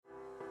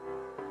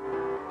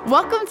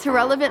Welcome to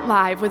Relevant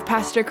Live with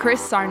Pastor Chris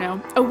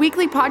Sarno, a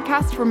weekly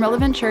podcast from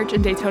Relevant Church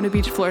in Daytona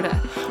Beach,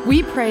 Florida.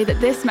 We pray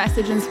that this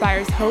message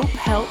inspires hope,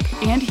 help,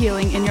 and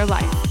healing in your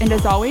life. And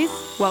as always,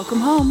 welcome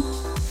home.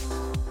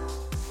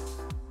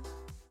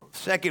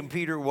 2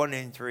 Peter 1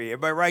 and 3.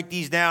 Everybody write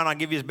these down. I'll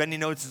give you as many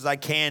notes as I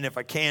can. If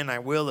I can, I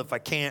will. If I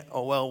can't,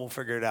 oh well, we'll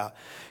figure it out.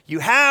 You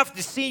have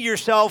to see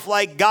yourself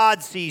like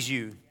God sees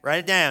you. Write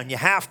it down. You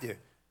have to.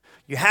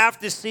 You have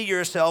to see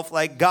yourself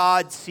like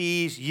God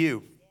sees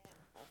you.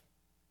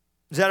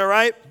 Is that all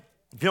right?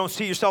 If you don't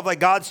see yourself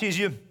like God sees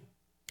you,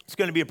 it's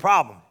going to be a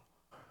problem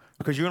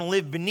because you're going to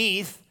live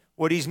beneath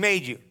what he's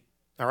made you.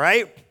 All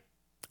right?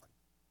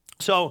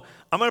 So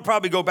I'm going to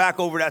probably go back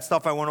over that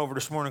stuff I went over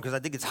this morning because I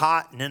think it's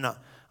hot, and then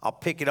I'll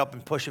pick it up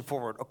and push it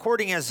forward.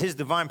 According as his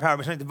divine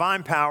power,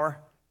 divine power.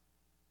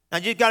 Now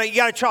you got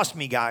to trust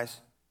me,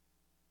 guys.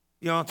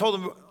 You know,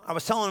 I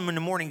was telling them in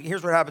the morning,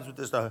 here's what happens with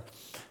this stuff.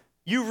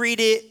 You read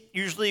it,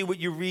 usually what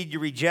you read, you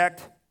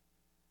reject.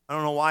 I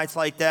don't know why it's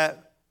like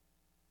that.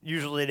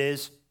 Usually it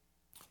is.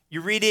 You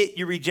read it,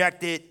 you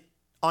reject it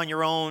on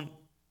your own.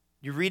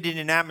 You read it in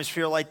an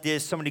atmosphere like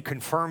this, somebody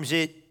confirms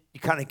it, you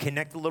kind of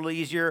connect a little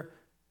easier.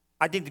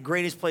 I think the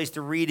greatest place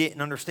to read it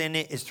and understand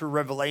it is through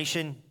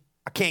revelation.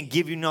 I can't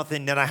give you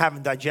nothing that I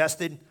haven't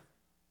digested.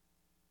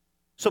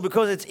 So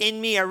because it's in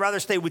me, I'd rather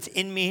stay what's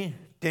in me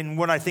than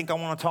what I think I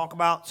want to talk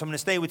about. So I'm going to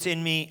stay what's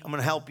in me. I'm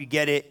going to help you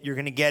get it. You're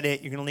going to get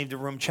it. You're going to leave the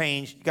room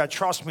changed. You got to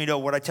trust me, though,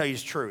 what I tell you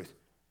is truth.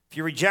 If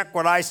you reject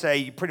what I say,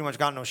 you pretty much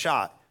got no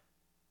shot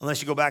unless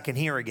you go back and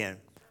hear again.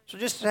 So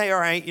just say, all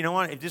right, you know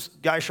what? If this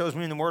guy shows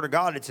me in the Word of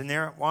God, it's in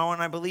there. Why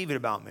won't I believe it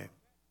about me?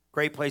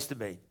 Great place to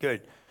be.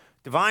 Good.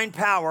 Divine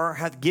power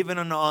hath given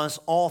unto us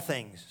all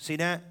things. See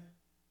that?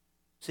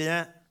 See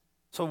that?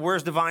 So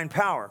where's divine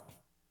power?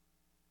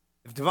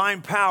 If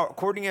divine power,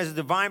 according as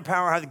the divine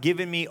power hath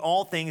given me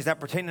all things that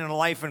pertain unto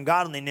life and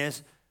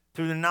godliness,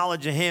 through the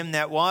knowledge of him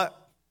that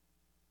what?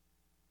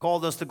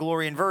 Called us to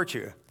glory and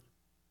virtue.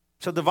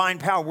 So divine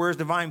power, where's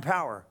divine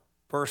power?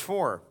 Verse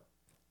 4.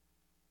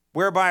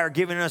 Whereby are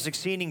given us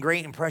exceeding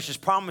great and precious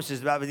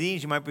promises, that by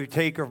these you might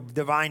partake of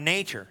divine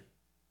nature.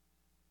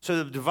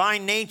 So the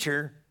divine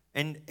nature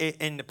and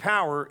the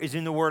power is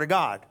in the Word of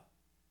God,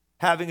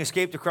 having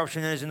escaped the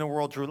corruption that is in the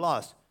world through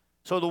lust.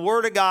 So the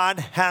Word of God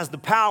has the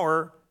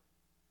power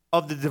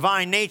of the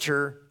divine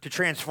nature to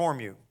transform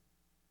you.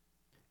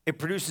 It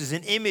produces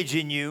an image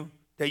in you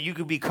that you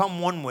can become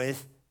one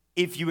with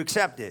if you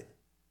accept it.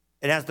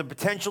 It has the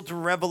potential through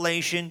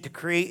revelation to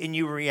create in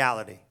you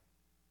reality.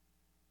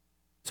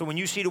 So when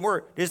you see the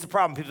Word, this is the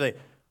problem. People say,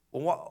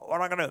 well, what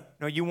am I going to?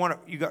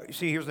 No,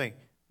 see, here's the thing.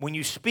 When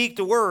you speak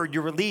the Word,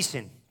 you're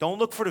releasing. Don't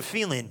look for the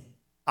feeling.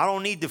 I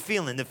don't need the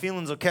feeling. The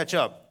feelings will catch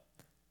up.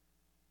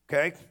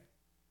 Okay?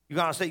 You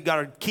got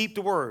to keep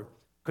the Word.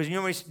 Because you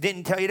know what he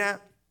didn't tell you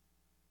that?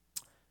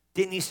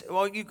 Didn't he say,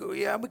 well,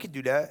 yeah, we could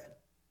do that.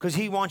 Because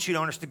he wants you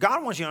to understand.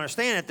 God wants you to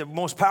understand that the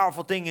most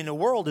powerful thing in the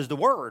world is the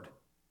Word.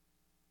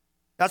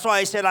 That's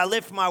why he said, I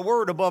lift my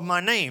word above my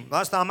name.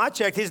 Last time I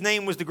checked, his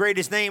name was the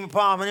greatest name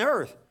upon the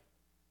earth.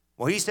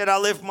 Well, he said, I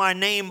lift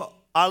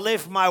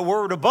my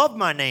word above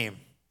my name.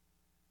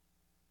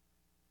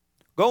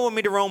 Go with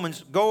me to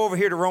Romans. Go over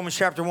here to Romans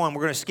chapter 1.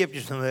 We're going to skip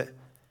just a bit.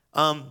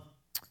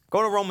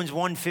 Go to Romans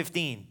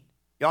 1:15.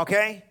 You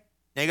okay?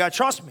 Now you got to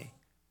trust me.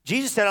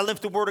 Jesus said, I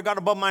lift the word of God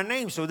above my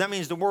name. So that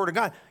means the word of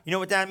God. You know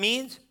what that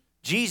means?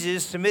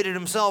 Jesus submitted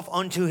himself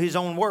unto his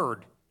own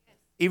word,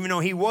 even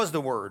though he was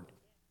the word.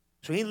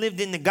 So he lived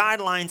in the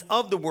guidelines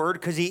of the word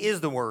because he is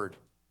the word.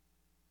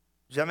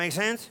 Does that make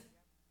sense?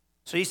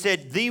 So he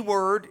said, the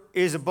word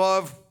is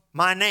above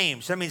my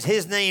name. So that means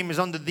his name is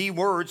under the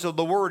word. So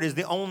the word is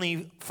the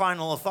only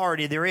final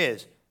authority there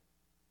is.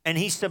 And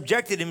he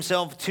subjected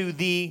himself to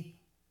the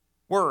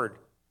word.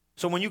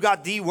 So when you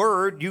got the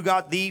word, you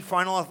got the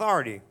final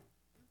authority.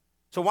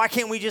 So why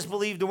can't we just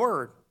believe the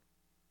word?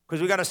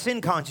 Because we got a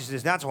sin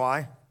consciousness. That's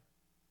why.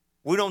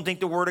 We don't think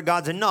the word of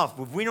God's enough.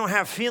 If we don't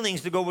have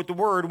feelings to go with the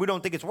word, we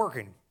don't think it's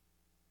working.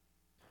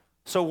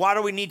 So why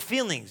do we need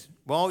feelings?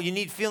 Well, you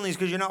need feelings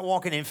because you're not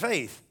walking in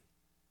faith.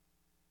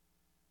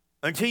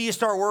 Until you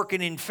start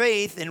working in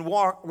faith and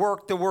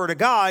work the word of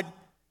God,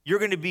 you're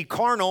going to be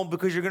carnal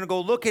because you're going to go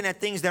looking at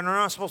things that are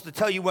not supposed to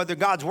tell you whether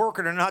God's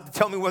working or not to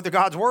tell me whether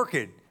God's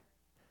working.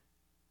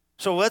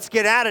 So let's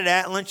get out of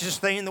that and let's just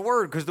stay in the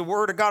Word because the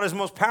Word of God is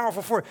most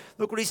powerful for it.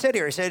 Look what he said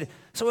here. He said,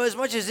 so as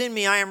much as in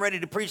me I am ready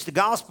to preach the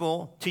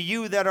gospel to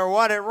you that are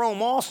what at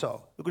Rome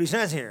also. Look what he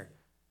says here.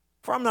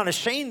 For I'm not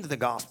ashamed of the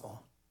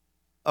gospel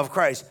of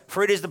Christ.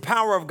 For it is the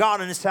power of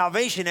God and his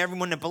salvation,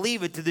 everyone that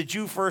believeth, to the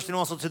Jew first and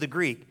also to the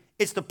Greek.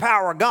 It's the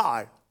power of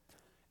God.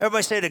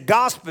 Everybody say the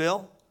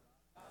gospel,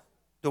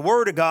 the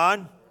Word of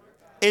God,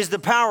 is the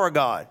power of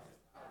God.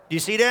 Do you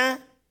see that?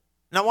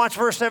 Now watch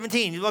verse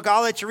 17. Look,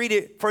 I'll let you read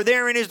it. For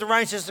therein is the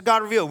righteousness of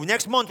God revealed.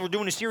 Next month, we're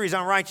doing a series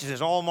on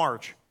righteousness, all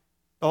March.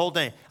 The whole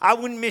thing. I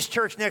wouldn't miss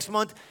church next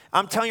month.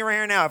 I'm telling you right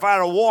here now, if I had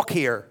to walk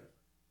here,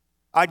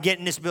 I'd get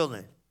in this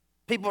building.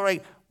 People are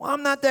like, well,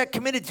 I'm not that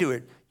committed to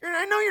it.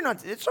 I know you're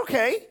not. It's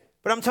okay.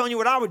 But I'm telling you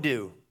what I would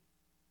do.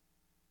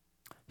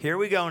 Here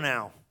we go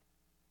now.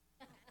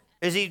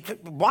 Is he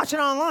watching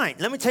online?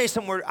 Let me tell you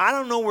something. I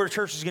don't know where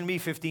church is going to be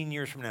 15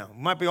 years from now. It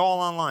might be all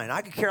online.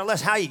 I could care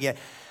less how you get.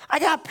 I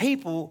got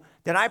people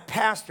that I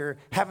pastor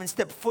haven't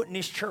stepped foot in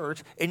this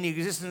church in the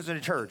existence of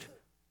the church.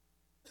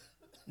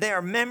 They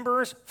are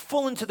members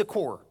full into the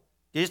core.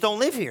 They just don't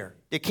live here.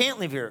 They can't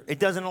live here. It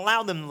doesn't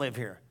allow them to live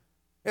here.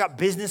 They got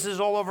businesses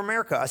all over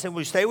America. I said,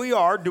 well, stay where you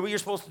are, do what you're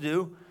supposed to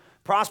do,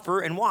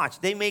 prosper, and watch.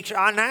 They make sure,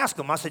 I ask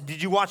them. I said,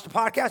 did you watch the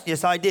podcast?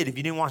 Yes, I did. If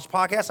you didn't watch the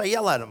podcast, I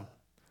yell at them.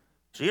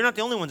 So you're not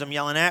the only ones I'm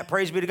yelling at.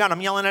 Praise be to God.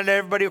 I'm yelling at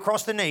everybody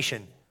across the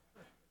nation.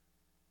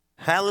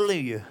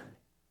 Hallelujah.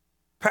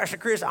 Pastor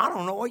Chris, I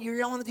don't know what you're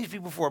yelling at these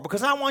people for,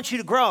 because I want you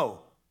to grow.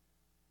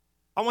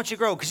 I want you to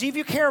grow. Because if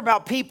you care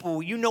about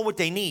people, you know what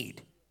they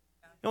need.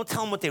 You don't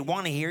tell them what they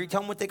want to hear. You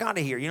tell them what they got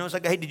to hear. You know, it's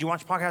like, hey, did you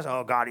watch the podcast?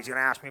 Oh, God, he's going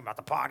to ask me about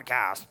the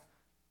podcast.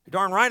 You're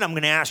darn right I'm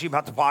going to ask you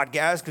about the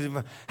podcast,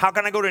 because how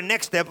can I go to the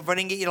next step if I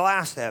didn't get you the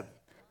last step?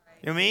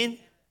 You know what I mean?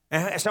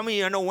 And some of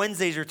you, I know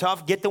Wednesdays are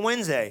tough. Get the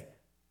Wednesday.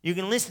 You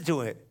can listen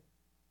to it.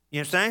 You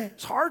know what I'm saying?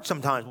 It's hard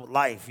sometimes with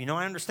life. You know,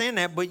 I understand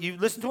that, but you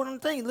listen to it on the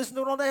thing. You listen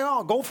to it all day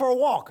long. Go for a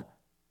walk.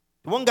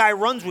 The one guy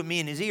runs with me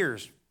in his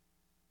ears.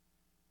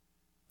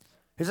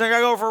 He's like, I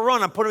go for a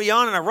run. I put me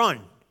on and I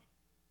run.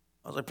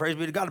 I was like, praise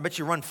be to God. I bet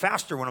you run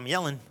faster when I'm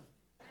yelling.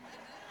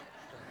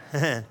 You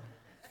know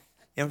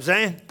what I'm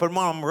saying? Put him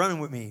on. I'm running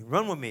with me.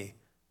 Run with me.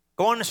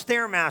 Go on the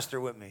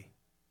Stairmaster with me.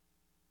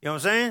 You know what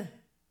I'm saying?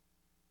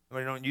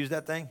 Anybody don't use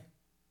that thing?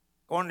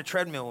 Go on the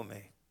treadmill with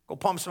me. Go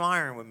pump some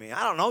iron with me.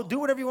 I don't know. Do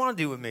whatever you want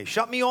to do with me.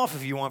 Shut me off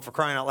if you want, for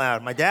crying out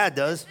loud. My dad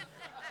does.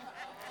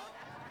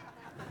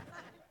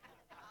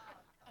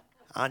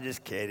 I'm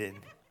just kidding.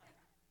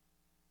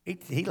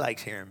 He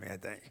likes hearing me, I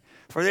think.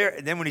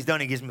 Then when he's done,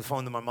 he gives me the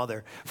phone to my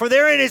mother. For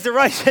therein is the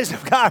righteousness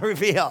of God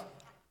revealed.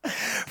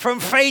 From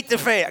faith to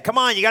faith. Come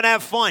on, you got to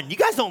have fun. You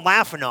guys don't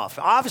laugh enough.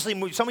 Obviously,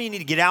 some of you need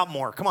to get out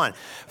more. Come on.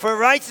 For the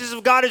righteousness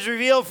of God is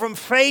revealed from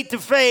faith to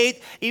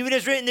faith, even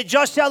as written, the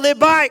just shall live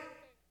by.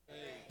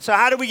 So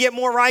how do we get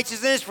more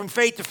righteousness? From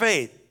faith to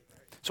faith.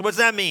 So what does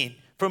that mean?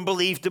 From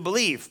belief to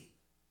belief.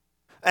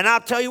 And I'll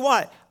tell you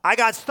what, I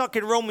got stuck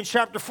in Romans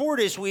chapter 4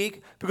 this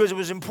week because it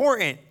was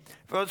important.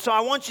 So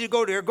I want you to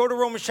go there. Go to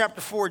Romans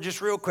chapter 4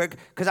 just real quick,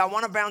 because I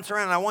want to bounce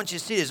around and I want you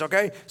to see this,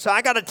 okay? So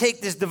I got to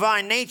take this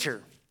divine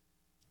nature.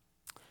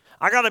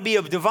 I got to be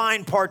a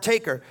divine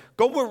partaker.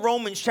 Go with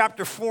Romans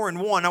chapter 4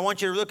 and 1. I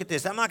want you to look at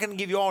this. I'm not going to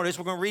give you all this.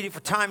 We're going to read it for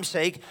time's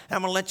sake. And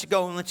I'm going to let you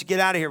go and let you get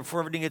out of here before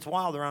everything gets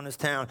wild around this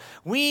town.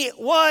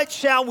 What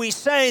shall we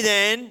say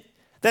then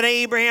that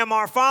Abraham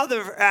our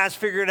father has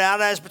figured out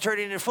as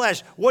pertaining to the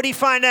flesh? What did he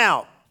find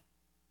out?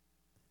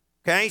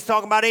 Okay, he's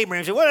talking about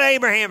Abraham. So what did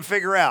Abraham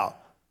figure out?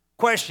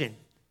 Question.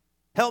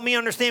 Help me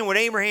understand what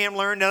Abraham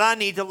learned that I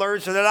need to learn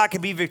so that I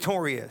can be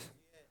victorious.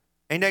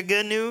 Ain't that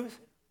good news?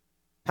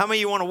 How many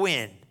of you want to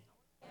win?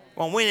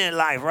 Want to win in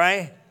life,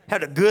 right?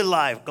 Have a good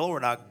life.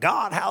 Glory to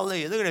God.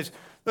 Hallelujah. Look at this.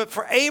 Look,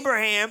 for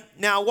Abraham,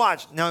 now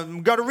watch. Now,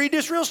 I'm going to read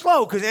this real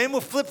slow, because then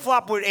we'll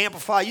flip-flop with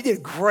Amplify. You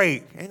did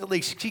great.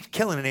 Angelique, she's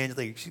killing it,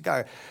 Angelique. She's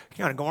got it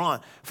going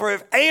on. For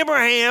if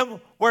Abraham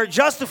were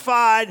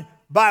justified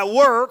by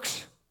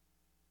works,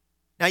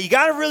 now you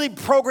got to really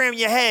program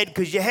your head,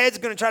 because your head's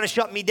going to try to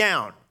shut me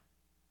down.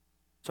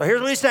 So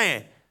here's what he's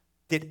saying.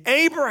 Did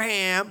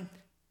Abraham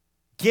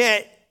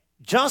get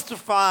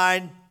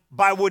justified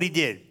by what he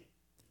did?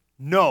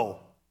 No.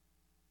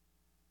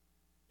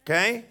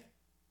 Okay?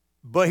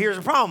 But here's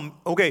the problem.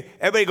 Okay,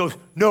 everybody goes,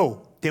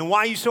 no. Then why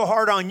are you so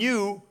hard on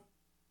you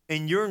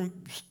and your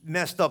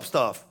messed up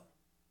stuff?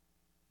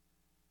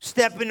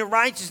 Step into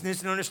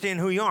righteousness and understand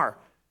who you are.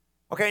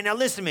 Okay, now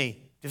listen to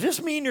me. Does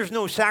this mean there's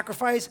no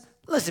sacrifice?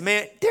 Listen,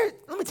 man,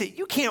 let me tell you,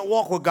 you can't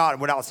walk with God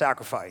without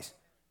sacrifice.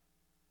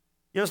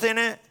 You understand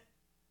that?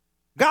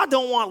 God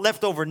don't want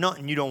leftover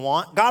nothing you don't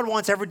want. God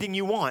wants everything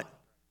you want.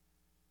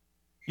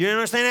 You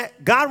understand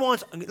that? God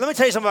wants, let me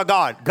tell you something about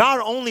God.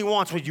 God only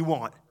wants what you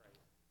want.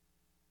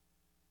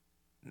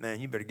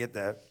 Man, you better get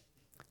that.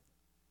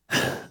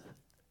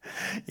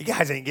 You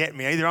guys ain't getting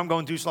me. Either I'm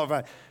going too slow.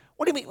 What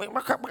do you mean?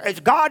 Is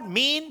God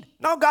mean?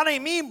 No, God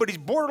ain't mean, but he's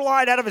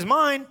borderline out of his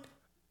mind.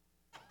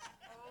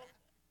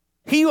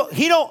 He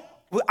don't,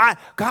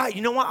 God,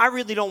 you know what? I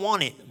really don't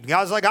want it.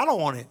 God's like, I don't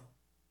want it.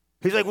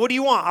 He's like, what do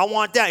you want? I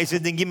want that. He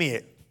said, then give me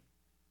it.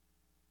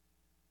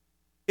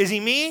 Is he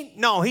mean?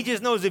 No, he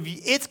just knows if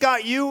it's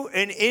got you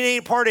and it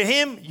ain't part of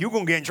him, you're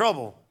going to get in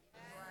trouble.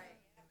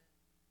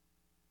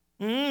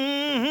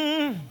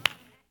 Mm-hmm.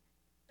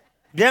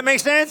 Does that make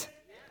sense?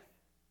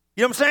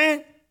 You know what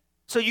I'm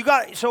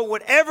saying? So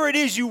whatever it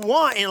is you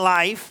want in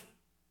life,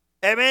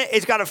 amen,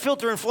 it's got to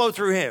filter and flow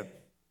through him.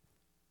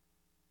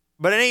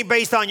 But it ain't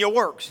based on your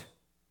works.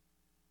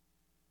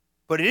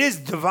 But it is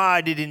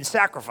divided in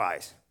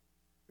sacrifice.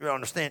 You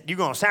understand? You're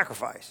going to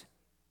sacrifice.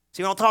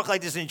 See, we don't talk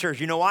like this in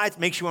church. You know why? It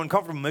makes you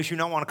uncomfortable. It makes you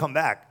not want to come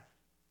back.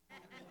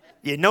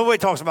 Yeah, nobody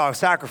talks about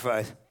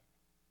sacrifice.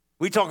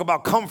 We talk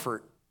about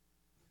comfort.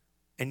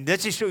 And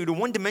let's just show you the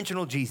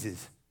one-dimensional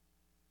Jesus.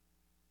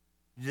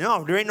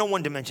 No, there ain't no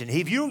one dimension.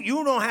 If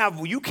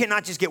you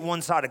cannot just get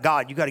one side of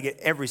God. You got to get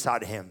every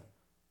side of him.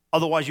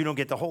 Otherwise, you don't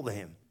get the whole of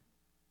him.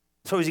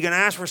 So is he going to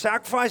ask for a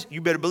sacrifice?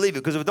 You better believe it,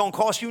 because if it don't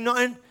cost you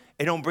nothing,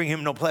 it don't bring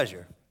him no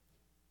pleasure.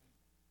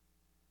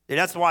 And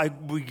that's why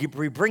we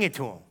bring it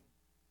to him.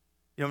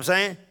 You know what I'm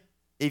saying?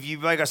 If you,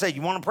 like I said,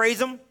 you want to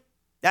praise him,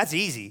 that's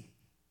easy.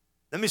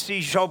 Let me see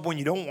you show up when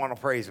you don't want to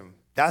praise him.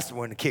 That's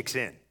when it kicks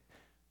in.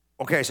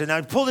 Okay, so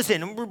now pull this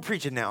in. We're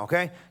preaching now,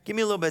 okay? Give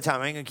me a little bit of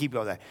time. I ain't going to keep you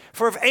all that.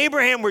 For if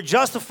Abraham were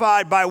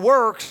justified by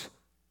works,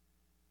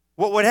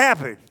 what would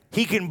happen?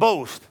 He can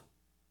boast.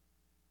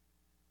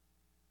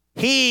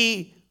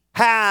 He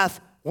hath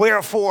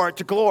wherefore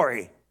to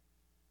glory.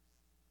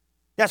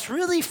 That's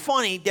really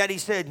funny that he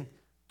said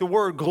the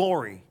word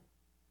glory.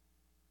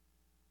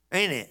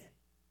 Ain't it?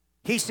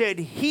 He said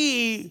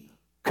he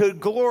could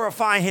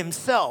glorify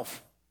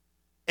himself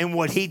in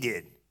what he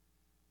did.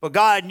 But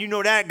God, you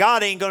know that,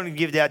 God ain't going to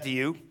give that to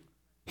you.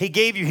 He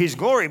gave you his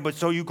glory, but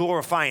so you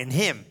glorifying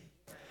him.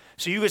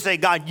 So you could say,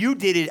 God, you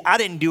did it. I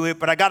didn't do it,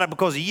 but I got it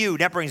because of you.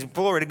 That brings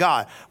glory to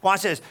God. Well, it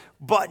says,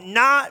 but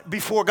not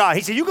before God.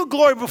 He said, you could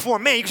glory before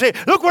man. You can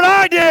say, look what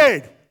I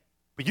did.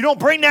 But you don't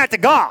bring that to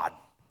God.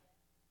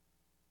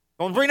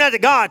 Don't bring that to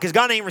God, because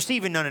God ain't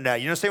receiving none of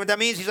that. You understand what that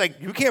means? He's like,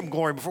 you can't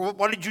glory before.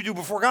 What did you do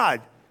before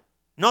God?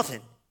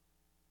 Nothing.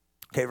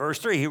 Okay, verse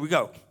 3, here we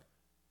go.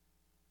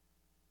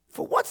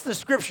 For what's the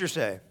scripture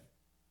say?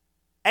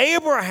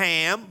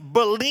 Abraham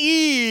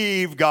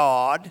believed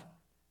God,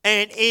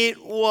 and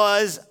it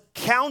was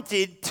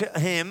counted to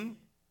him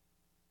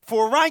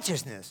for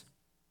righteousness.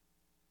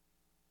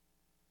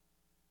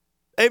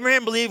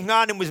 Abraham believed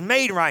God and was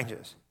made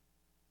righteous.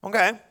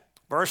 Okay,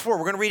 verse 4.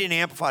 We're going to read it in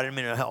Amplified in a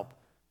minute to help.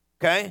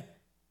 Okay?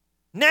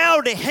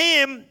 Now to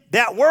him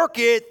that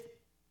worketh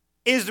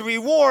is the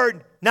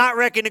reward not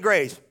reckoned to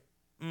grace.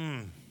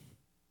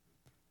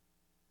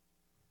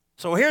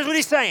 So here's what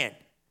he's saying.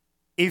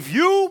 If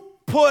you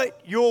put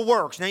your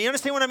works, now you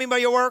understand what I mean by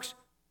your works?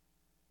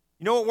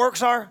 You know what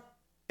works are?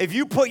 If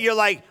you put your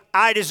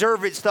I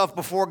deserve it stuff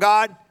before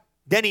God,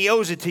 then he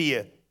owes it to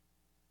you.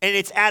 And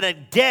it's out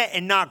of debt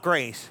and not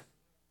grace.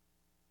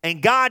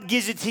 And God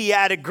gives it to you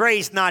out of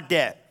grace, not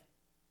debt.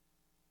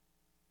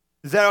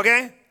 Is that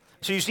okay?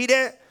 So you see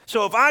that?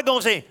 So if I go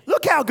and say,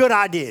 look how good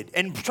I did,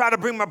 and try to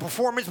bring my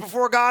performance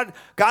before God,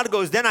 God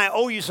goes, then I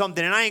owe you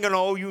something, and I ain't going to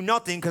owe you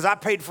nothing because I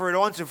paid for it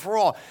once and for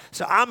all.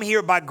 So I'm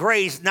here by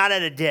grace, not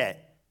out of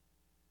debt.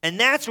 And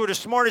that's where the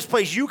smartest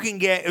place you can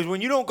get is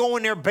when you don't go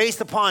in there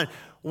based upon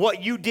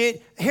what you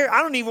did. Here,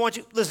 I don't even want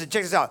you, listen,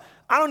 check this out.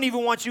 I don't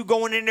even want you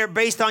going in there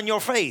based on your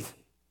faith.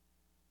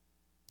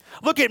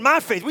 Look at my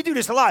faith. We do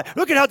this a lot.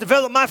 Look at how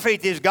developed my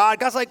faith is, God.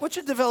 God's like, what's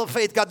your developed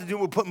faith got to do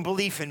with putting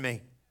belief in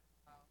me?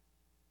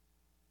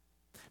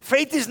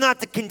 Faith is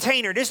not the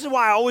container. This is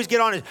why I always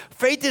get on it.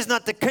 Faith is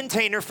not the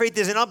container. Faith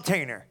is an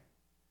obtainer.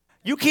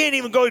 You can't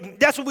even go,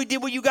 that's what we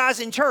did with you guys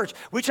in church.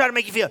 We try to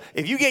make you feel,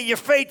 if you get your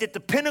faith at the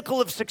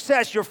pinnacle of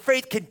success, your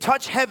faith can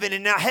touch heaven,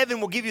 and now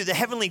heaven will give you the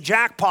heavenly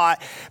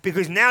jackpot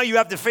because now you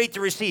have the faith to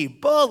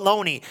receive.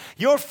 Baloney.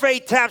 Your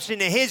faith taps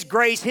into his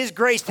grace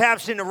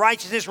taps into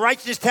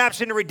righteousness taps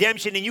into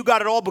redemption, and you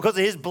got it all because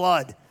of his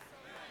blood.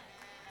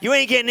 You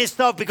ain't getting this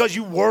stuff because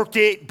you worked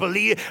it,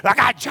 believe it. I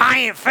got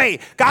giant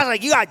faith. God's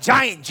like, you got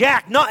giant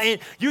jack nothing.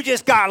 You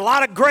just got a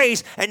lot of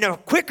grace. And the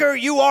quicker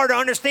you are to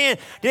understand,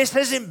 this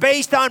isn't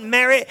based on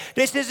merit.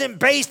 This isn't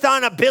based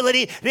on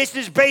ability. This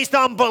is based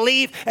on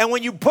belief. And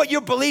when you put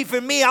your belief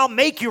in me, I'll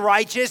make you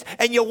righteous.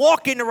 And you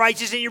walk into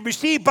righteousness, and you're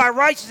received by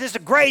righteousness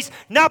of grace,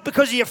 not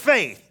because of your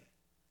faith.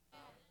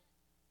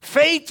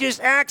 Faith just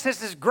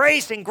accesses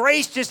grace, and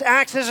grace just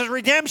accesses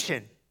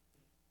redemption.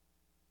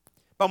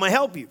 But I'm going to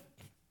help you.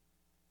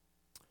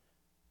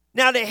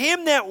 Now, to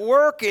him that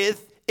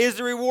worketh is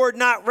the reward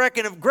not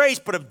reckoned of grace,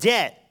 but of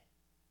debt.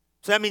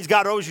 So that means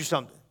God owes you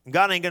something.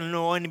 God ain't going to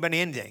know anybody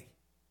anything.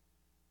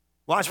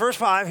 Watch verse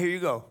 5. Here you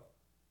go.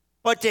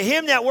 But to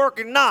him that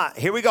worketh not.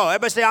 Here we go.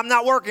 Everybody say, I'm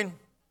not working.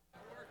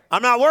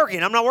 I'm not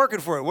working. I'm not working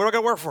for it. What am I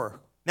going to work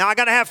for? Now, I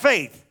got to have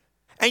faith.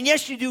 And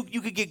yes, you do.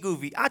 You could get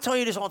goofy. I tell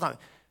you this all the time.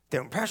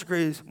 Then, Pastor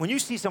Chris, when you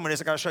see some of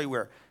this, I got to show you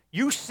where.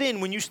 You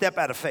sin when you step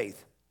out of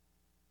faith.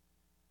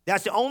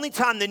 That's the only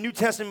time the New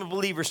Testament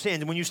believer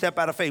sins, when you step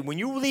out of faith. When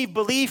you leave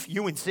belief,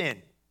 you in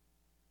sin.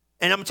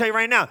 And I'm going to tell you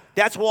right now,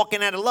 that's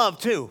walking out of love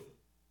too.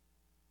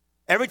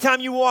 Every time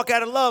you walk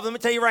out of love, let me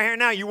tell you right here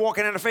now, you're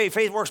walking out of faith.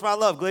 Faith works by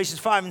love, Galatians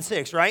 5 and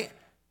 6, right?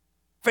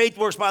 Faith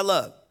works by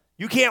love.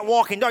 You can't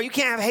walk in dark. You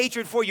can't have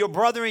hatred for your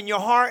brother in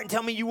your heart and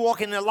tell me you walk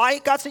in the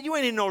light. God said you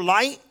ain't in no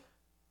light.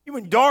 You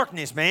in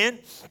darkness, man.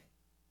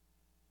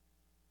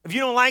 If you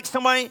don't like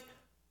somebody,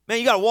 man,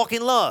 you got to walk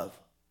in love.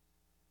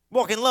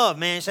 Walk in love,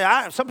 man.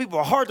 Some people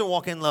are hard to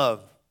walk in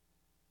love.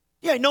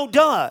 Yeah, no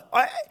duh.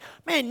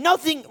 Man,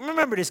 nothing,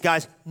 remember this,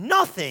 guys,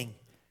 nothing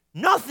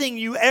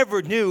you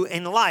ever do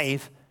in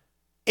life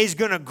is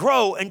going to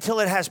grow until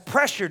it has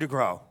pressure to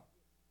grow.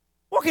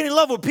 Walking in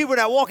love with people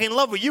that walk in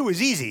love with you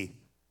is easy.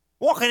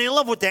 Walking in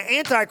love with the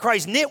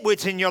Antichrist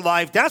nitwits in your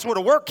life, that's where the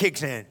work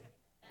kicks in.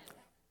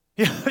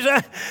 You know what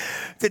I'm saying?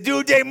 The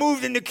dude they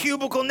moved in the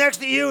cubicle next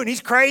to you and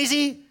he's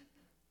crazy.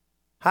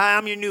 Hi,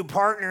 I'm your new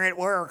partner at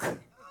work.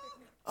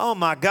 Oh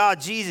my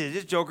God, Jesus,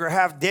 this joker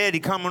half dead. He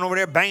coming over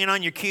there banging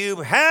on your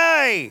cube.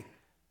 Hey!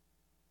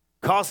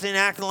 Cussing,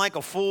 acting like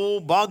a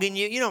fool, bugging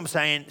you. You know what I'm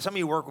saying? Some of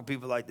you work with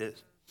people like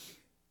this.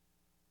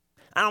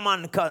 I don't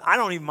mind the cuss. I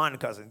don't even mind the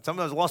cussing. Some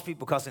of those lost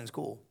people cussing is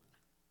cool.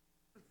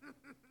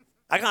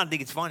 I kind of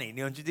think it's funny.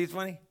 Don't you think it's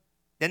funny?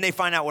 Then they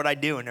find out what I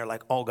do, and they're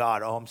like, oh,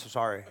 God, oh, I'm so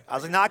sorry. I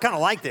was like, no, I kind of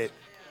liked it.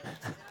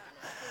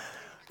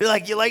 They're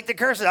like, you like the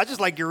curses? I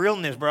just like your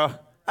realness, bro.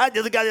 I had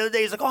the other guy the other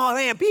day. He's like, oh,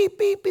 man, beep,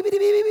 beep, beep, beep,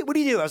 beep, beep. What do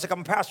you do? I was like, I'm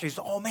a pastor. He's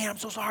like, oh, man, I'm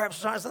so sorry. I'm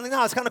so sorry. I was like,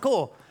 no, it's kind of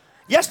cool.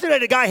 Yesterday,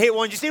 the guy hit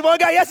one. Did you see one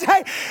guy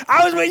yesterday?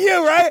 I was with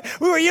you, right?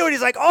 We were you, and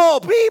he's like, oh,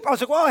 beep. I was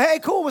like, well, hey,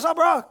 cool. What's up,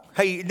 bro?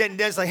 Hey, then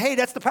it's like, hey,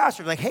 that's the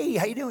pastor. I'm like, hey,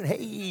 how you doing?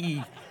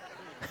 Hey.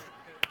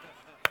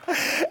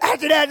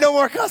 After that, no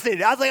more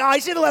cussing. I was like, oh, I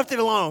should have left it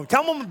alone.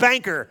 Tell him I'm a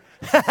banker.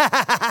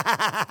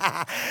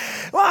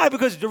 Why?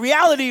 Because the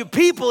reality of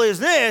people is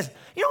this.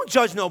 You don't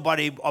judge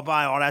nobody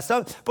by all that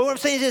stuff. But what I'm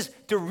saying is this,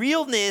 the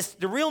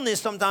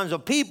realness sometimes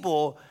of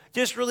people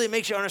just really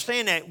makes you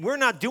understand that we're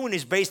not doing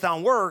this based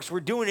on works. We're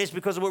doing this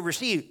because of what we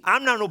receive.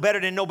 I'm not no better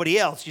than nobody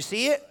else. You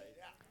see it?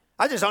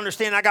 I just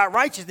understand I got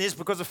righteousness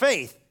because of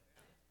faith.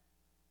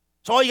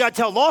 So all you got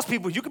to tell lost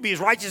people is you can be as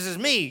righteous as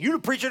me. You the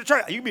preacher of the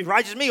church. You can be as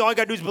righteous as me. All you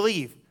got to do is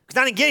believe. Because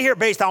I didn't get here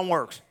based on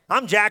works.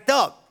 I'm jacked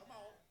up.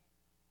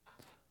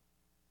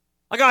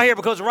 I got here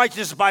because of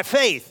righteousness by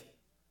faith.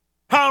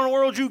 How in the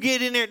world you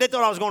get in there? They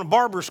thought I was going to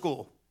barber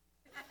school.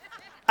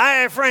 I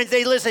had friends,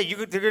 they listen,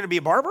 you're going to be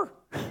a barber?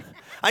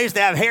 I used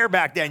to have hair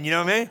back then, you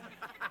know what I mean?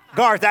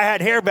 Garth, I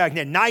had hair back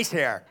then, nice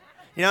hair.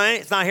 You know what I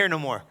mean? It's not here no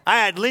more. I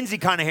had Lindsay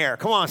kind of hair.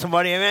 Come on,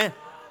 somebody, man.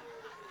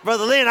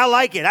 Brother Lynn, I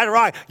like it. I'd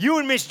rock. You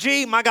and Miss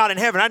G, my God in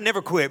heaven, I'd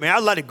never quit, man.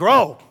 I'd let it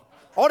grow.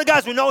 All the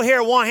guys with no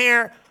hair want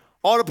hair.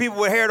 All the people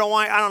with hair don't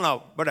want, I don't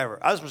know, whatever.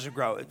 I was supposed to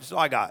grow. That's all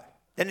I got.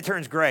 Then it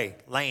turns gray,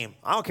 lame.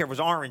 I don't care if it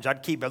was orange.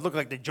 I'd keep it. I'd look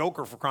like the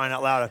Joker for crying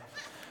out loud.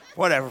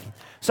 Whatever.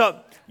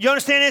 So you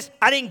understand this?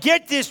 I didn't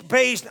get this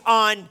based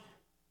on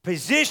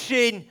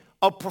position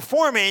of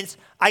performance.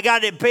 I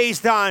got it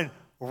based on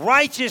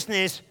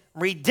righteousness,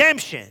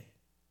 redemption.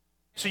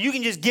 So you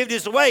can just give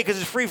this away because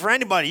it's free for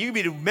anybody. You can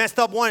be the messed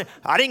up one.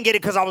 I didn't get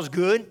it because I was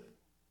good.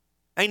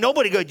 Ain't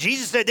nobody good.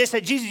 Jesus said, they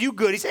said, Jesus, you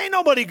good. He said, ain't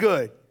nobody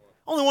good.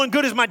 Only one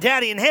good is my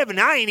daddy in heaven.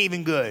 I ain't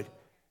even good.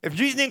 If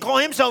Jesus didn't call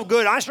himself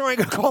good, I sure ain't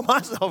going to call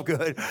myself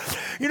good.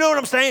 You know what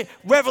I'm saying?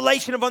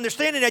 Revelation of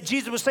understanding that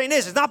Jesus was saying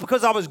this. It's not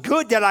because I was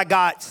good that I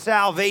got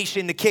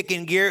salvation to kick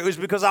in gear. It was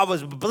because I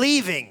was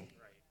believing,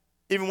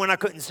 even when I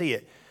couldn't see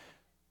it.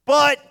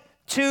 But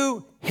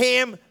to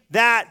him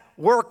that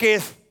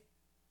worketh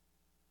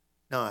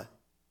not,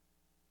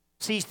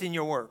 ceased in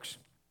your works.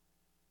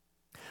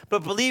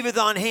 But believeth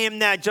on him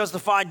that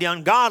justified the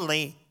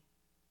ungodly.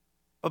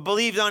 But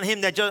believed on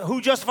him that,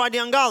 who justified the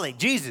ungodly?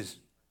 Jesus.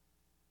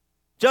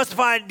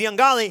 Justified the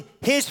ungodly,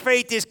 his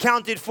faith is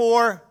counted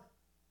for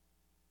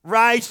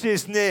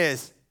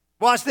righteousness.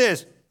 Watch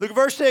this. Look at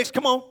verse 6.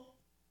 Come on.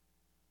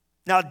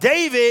 Now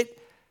David,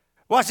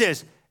 watch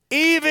this.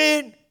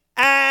 Even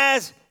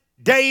as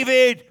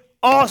David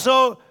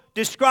also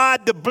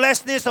described the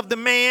blessedness of the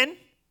man,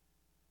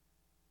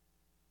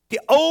 the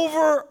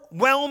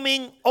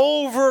overwhelming,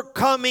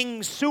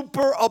 overcoming,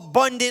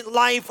 superabundant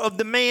life of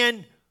the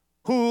man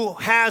who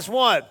has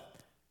what?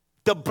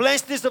 The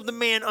blessedness of the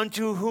man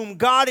unto whom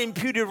God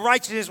imputed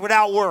righteousness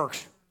without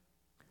works.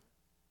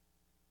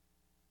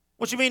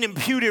 What you mean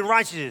imputed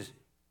righteousness?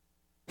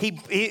 I'm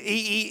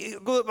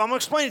going to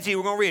explain it to you.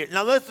 We're going to read it.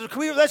 Now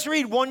let's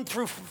read 1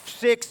 through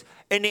 6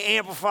 in the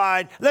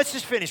Amplified. Let's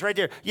just finish right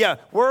there. Yeah,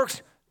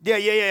 works.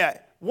 Yeah.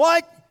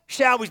 What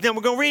shall we do?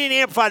 We're going to read it in the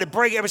Amplified to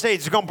break it. Everybody say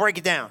it's going to break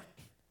it down.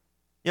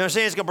 You know what I'm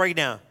saying? It's going to break it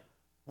down.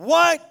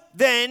 What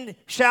then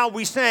shall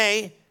we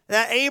say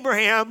that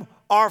Abraham,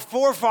 our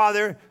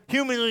forefather,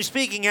 humanly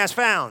speaking, has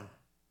found?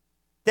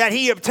 That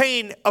he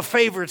obtained a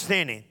favored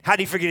standing. How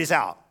do you figure this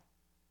out?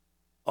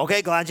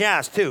 Okay, glad you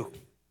asked too.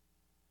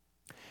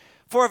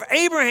 For if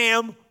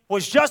Abraham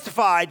was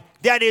justified,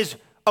 that is,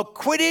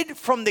 acquitted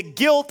from the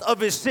guilt of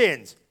his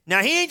sins.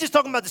 Now, he ain't just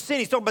talking about the sin.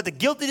 He's talking about the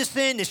guilt of the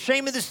sin, the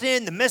shame of the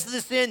sin, the mess of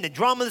the sin, the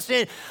drama of the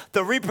sin,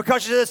 the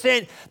repercussions of the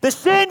sin. The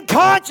sin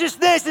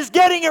consciousness is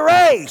getting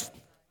erased.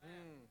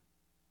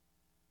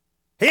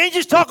 He ain't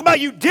just talking about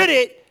you did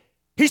it.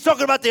 He's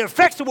talking about the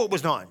effects of what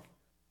was done.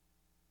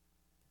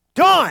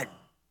 Done.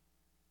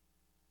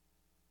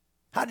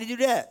 How did he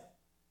do that?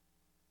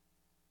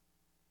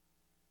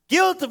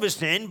 Guilt of his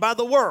sin by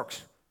the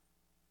works.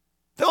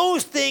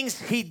 Those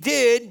things he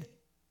did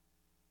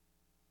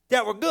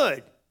that were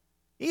good.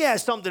 He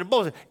has something to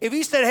boast. If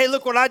he said, hey,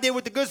 look what I did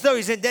with the good stuff,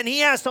 he said, then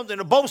he has something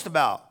to boast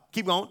about.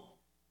 Keep going.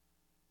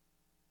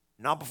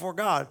 Not before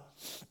God.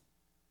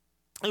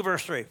 Look at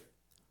verse 3.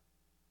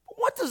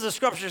 What does the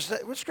scripture say?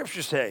 What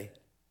scripture say?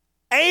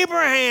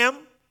 Abraham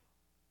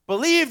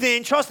believed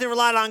in, trusted, and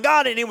relied on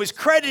God, and it was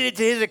credited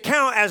to his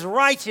account as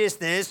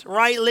righteousness,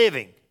 right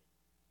living,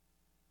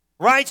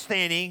 right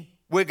standing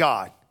with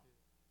God.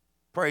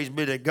 Praise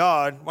be to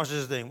God. Watch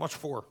this thing. Watch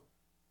 4.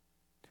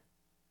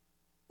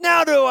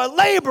 Now to a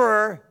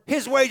laborer,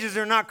 his wages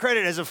are not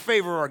credited as a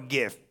favor or a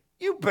gift.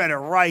 You better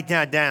write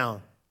that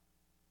down.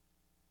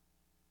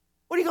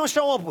 What are you going to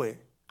show up with?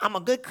 I'm a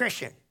good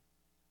Christian.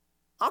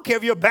 I don't care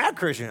if you're a bad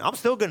Christian. I'm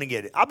still going to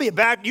get it.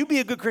 You be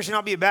a good Christian,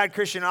 I'll be a bad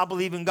Christian. I'll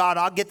believe in God.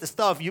 I'll get the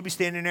stuff. You'll be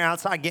standing there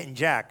outside getting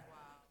jacked.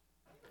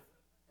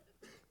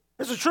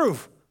 That's the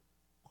truth.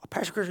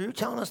 Pastor Chris, are you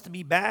telling us to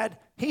be bad?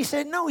 He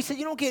said, no. He said,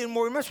 you don't get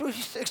more. Remember what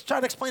he tried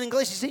to explain in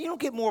Galatians? He said, you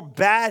don't get more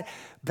bad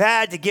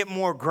to get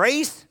more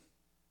grace.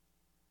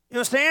 You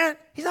know what I'm saying?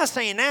 He's not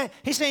saying that.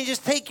 He's saying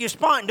just take your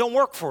spot and don't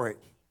work for it.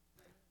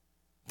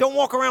 Don't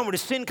walk around with a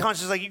sin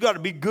conscience like you got to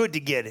be good to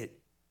get it.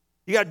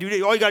 You got to do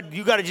that.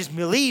 You got to just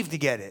believe to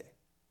get it.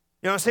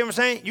 You know what I'm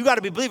saying? You got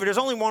to be a believer. There's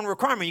only one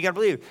requirement. You got to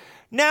believe.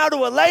 Now to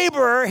a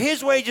laborer,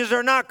 his wages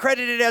are not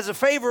credited as a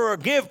favor or a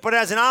gift, but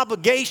as an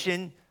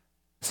obligation,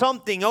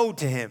 something owed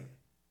to him.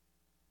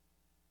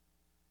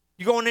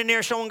 You going in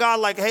there showing God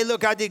like, hey,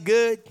 look, I did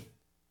good.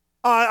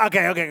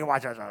 Okay,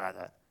 watch.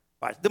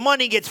 The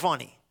money gets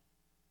funny.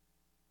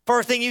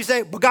 First thing you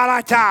say, but God,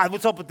 I tithe.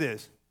 What's up with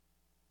this?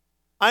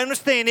 I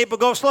understand it, but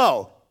go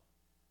slow.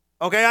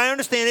 Okay, I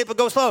understand it, but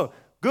go slow.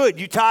 Good,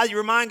 you tithe, you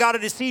remind God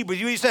of the seed, but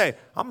you say,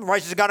 I'm the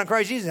righteous God in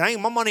Christ Jesus.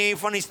 My money ain't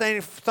funny,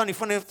 staying funny,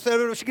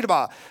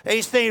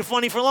 ain't staying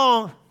funny for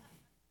long. You know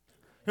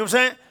what I'm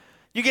saying?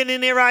 You get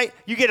in there, right?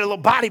 You get a little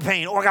body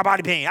pain. Oh, I got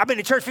body pain. I've been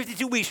to church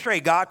 52 weeks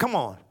straight, God. Come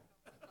on.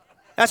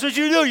 That's what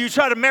you do. You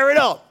try to merit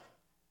up.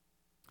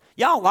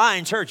 Y'all lie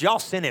in church. Y'all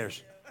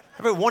sinners.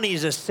 Every one of you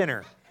is a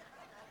sinner.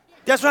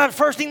 That's not the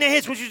first thing that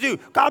hits what you do.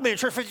 God, I've been in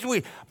church 52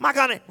 weeks. My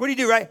God, what do you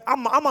do, right?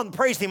 I'm on the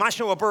praise team. I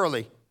show up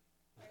early.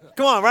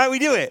 Come on, right? We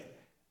do it.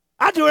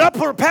 I do it.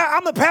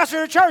 I'm the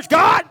pastor of the church.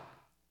 God,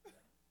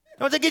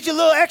 don't they get you a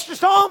little extra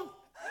something?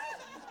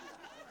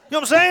 You know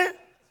what I'm saying?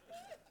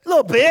 A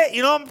little bit.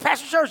 You know, I'm a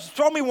pastor of the church.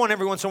 Throw me one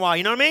every once in a while.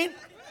 You know what I mean?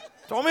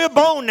 Throw me a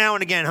bone now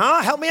and again,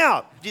 huh? Help me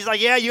out. She's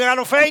like, yeah, you got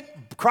no faith?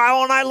 Cry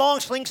all night long,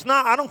 sling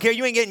snot. I don't care.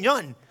 You ain't getting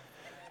nothing.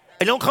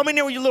 And don't come in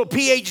there with your little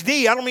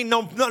PhD. I don't mean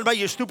nothing about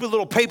your stupid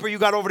little paper you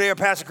got over there,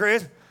 Pastor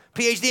Chris.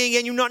 PhD ain't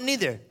getting you nothing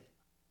either. You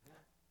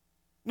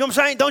know what I'm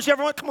saying? Don't you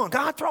ever want, come on,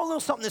 God, throw a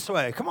little something this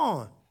way. Come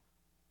on.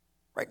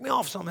 Break me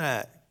off some of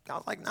that.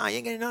 God's like, nah, you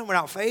ain't getting nothing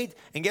without faith.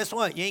 And guess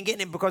what? You ain't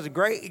getting it because of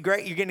grace. You're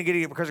going to get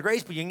it because of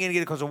grace, but you ain't going to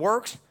get it because of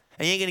works.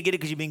 And you ain't going to get it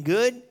because you've been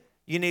good.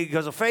 You're going to get it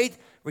because of faith,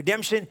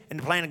 redemption, and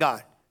the plan of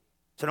God.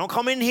 So don't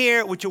come in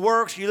here with your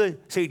works.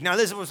 See, now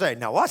this is what I'm saying.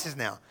 Now watch this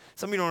now.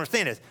 Some of you don't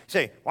understand this. You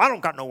say, well, I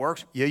don't got no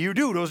works. Yeah, you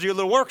do. Those are your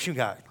little works you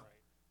got.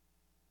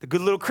 The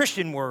good little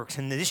Christian works,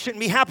 and this shouldn't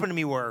be happening to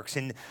me works,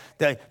 and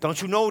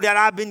don't you know that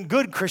I've been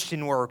good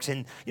Christian works,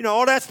 and you know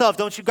all that stuff.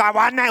 Don't you, God?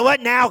 What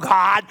now,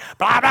 God?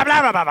 Blah blah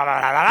blah blah blah blah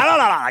blah blah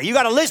blah. You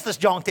got a list of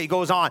junk that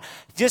goes on.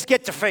 Just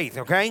get to faith,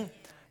 okay?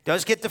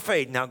 Just get to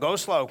faith. Now go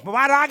slow. But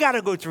why do I got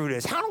to go through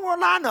this? How in the world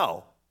do I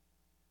know?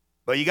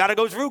 But you got to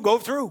go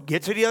through.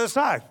 Get to the other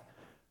side.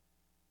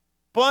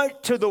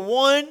 But to the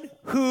one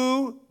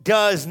who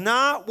does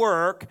not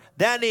work,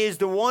 that is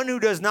the one who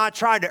does not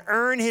try to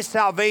earn his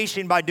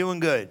salvation by doing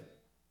good.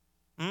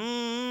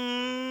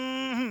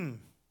 Now,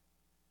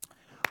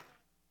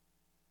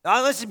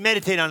 let's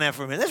meditate on that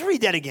for a minute. Let's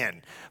read that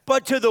again.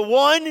 But to the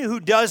one who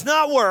does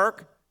not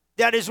work,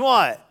 that is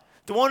what?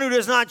 The one who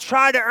does not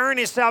try to earn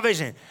his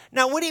salvation.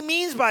 Now, what he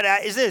means by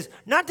that is this.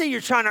 Not that you're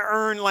trying to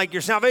earn like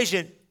your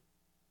salvation,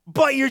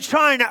 but you're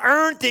trying to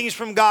earn things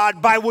from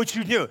God by what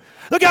you do.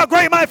 Look how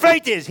great my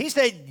faith is. He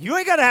said, you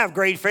ain't got to have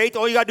great faith.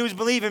 All you got to do is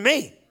believe in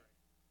me.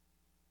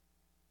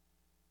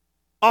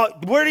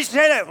 Where did he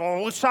say that?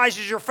 Oh, what size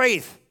is your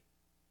faith?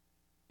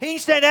 He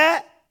didn't say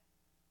that.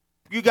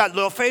 You got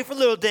little faith for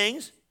little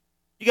things.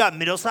 You got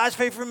middle-sized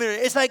faith for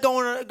middle. It's like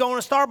going to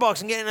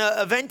Starbucks and getting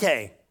a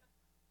venti.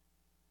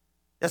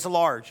 That's a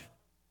large.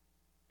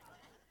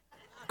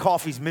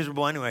 Coffee's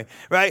miserable anyway,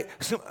 right?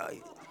 So,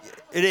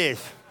 it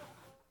is.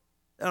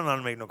 I don't know how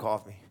to make no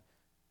coffee.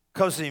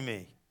 Come see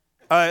me.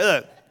 All right,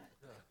 look.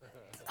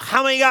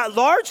 How many got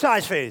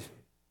large-sized faith?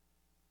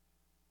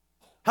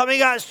 How many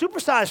got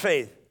super-sized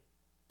faith?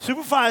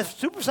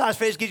 Super-sized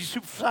faith gives you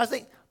super-sized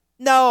thing?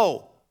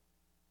 No.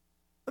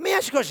 Let me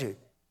ask you a question.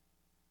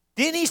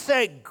 Didn't he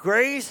say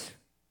grace?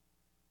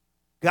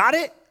 Got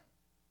it?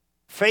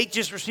 Faith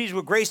just receives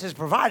what grace has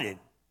provided.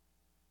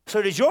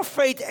 So does your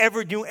faith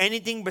ever do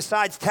anything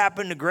besides tap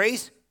into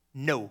grace?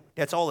 No.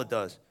 That's all it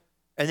does.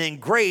 And then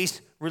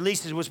grace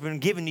releases what's been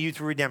given to you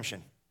through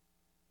redemption.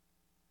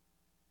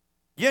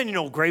 You don't need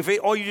no great faith.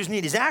 All you just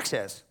need is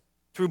access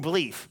through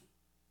belief.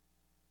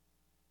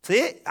 See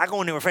it? I go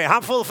in there with faith.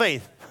 I'm full of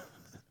faith.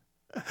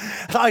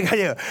 That's all I got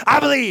to do. I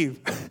believe.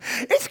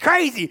 It's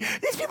crazy.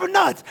 These people are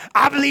nuts.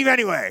 I believe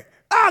anyway.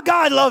 Oh,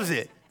 God loves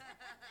it.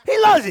 He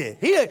loves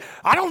it.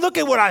 I don't look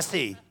at what I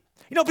see.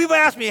 You know, people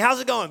ask me, how's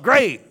it going?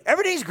 Great.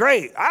 Everything's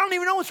great. I don't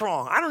even know what's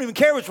wrong. I don't even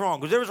care what's wrong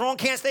because whatever's wrong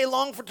can't stay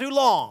long for too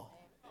long.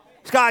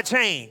 It's got to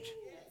change.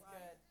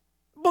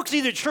 The book's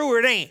either true or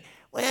it ain't.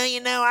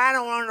 well, I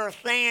don't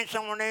understand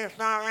some of this.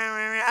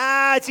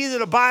 It's either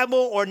the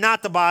Bible or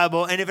not the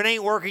Bible. And if it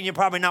ain't working, you're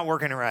probably not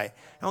working it right.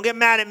 Don't get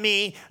mad at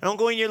me. Don't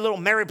go in your little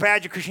Mary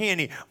Badge of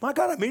Christianity. My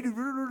God, I made it.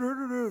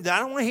 I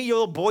don't want to hear your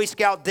little Boy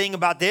Scout thing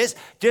about this.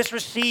 Just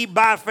receive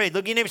by faith.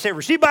 Look at your neighbor and say,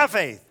 receive by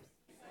faith.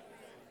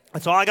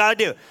 That's all I got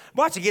to do.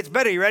 Watch, it gets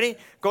better. You ready?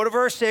 Go to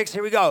verse 6.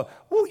 Here we go.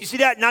 Woo, you see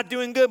that? Not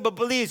doing good, but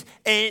believes.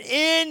 And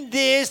in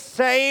this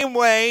same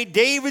way,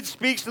 David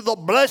speaks to the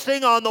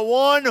blessing on the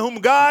one whom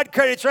God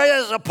credits right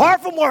as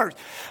apart from works.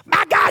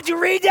 My God,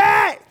 you read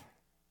that?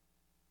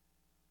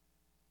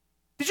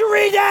 Did you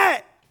read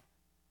that?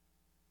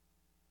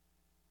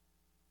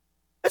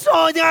 That's the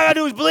only thing I got to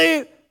do is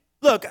believe.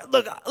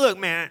 Look,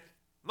 man.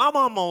 My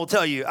mama will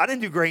tell you, I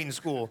didn't do great in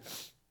school.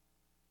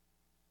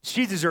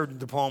 She deserved a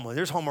diploma.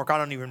 There's homework I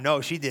don't even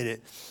know. She did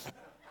it.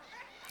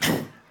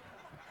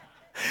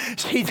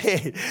 She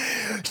did.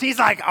 She's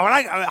like,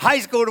 when high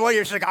school to 1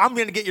 year, she's like, I'm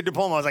going to get your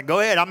diploma. I was like, go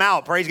ahead. I'm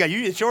out. Praise God.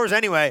 It's yours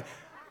anyway.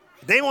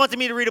 They wanted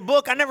me to read a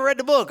book. I never read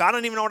the book. I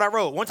don't even know what I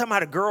wrote. One time I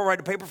had a girl write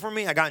a paper for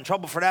me. I got in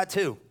trouble for that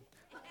too.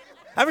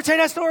 Ever tell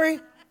you that story?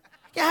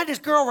 Yeah, I had this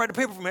girl write a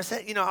paper for me. I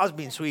said, I was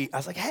being sweet. I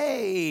was like,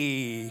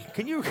 hey,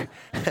 can you,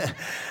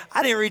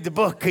 I didn't read the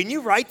book. Can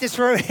you write this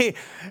for me?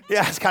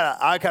 Yeah,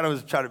 I kind of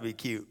was trying to be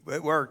cute, but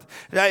it worked.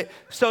 Right?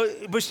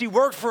 But she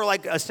worked for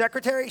like a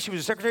secretary. She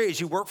was a secretary, and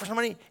she worked for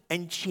somebody,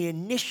 and she a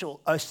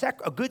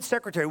good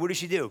secretary, what does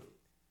she do?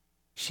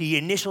 She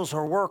initials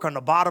her work on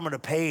the bottom of the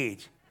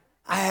page.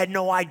 I had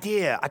no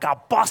idea. I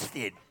got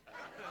busted.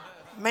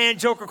 Man,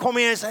 Joker called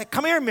me and said,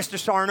 come here, Mr.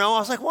 Sarno. I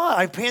was like, what?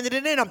 I handed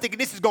it in. I'm thinking,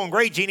 this is going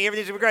great, Jeannie.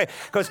 Everything's going to be great.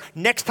 Because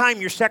next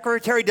time your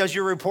secretary does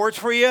your reports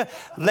for you,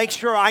 make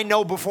sure I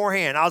know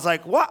beforehand. I was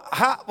like, what?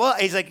 How? Well,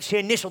 he's like, she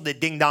initialed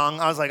it, ding dong.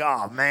 I was like,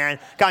 oh, man.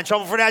 Got in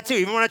trouble for that, too.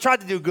 Even when I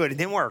tried to do good, it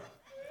didn't work.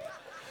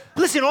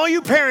 Listen, all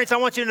you parents, I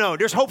want you to know,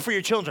 there's hope for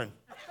your children.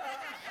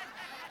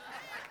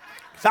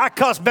 So I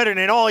cuss better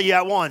than all of you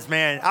at once,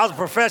 man. I was a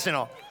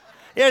professional.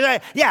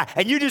 Yeah,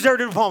 and you deserve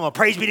the diploma.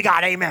 Praise be to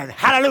God. Amen.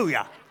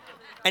 Hallelujah.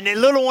 And the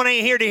little one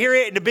ain't here to hear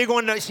it, and the big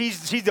one,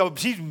 she's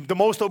the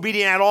most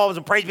obedient at all.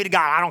 And praise be to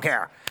God. I don't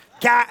care.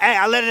 Hey,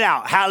 I let it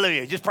out.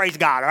 Hallelujah. Just praise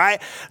God, all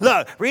right?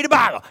 Look, read the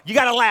Bible. You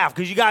got to laugh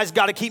because you guys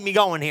got to keep me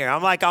going here.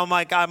 I'm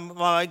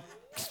like,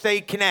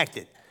 stay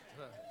connected.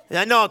 And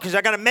I know because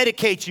I got to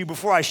medicate you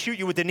before I shoot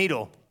you with the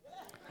needle.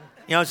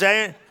 You know what I'm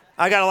saying?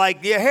 I got to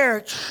here,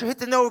 hit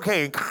the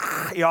Novocaine.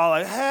 Y'all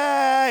like,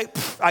 hey,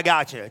 I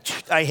got you.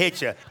 I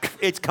hit you.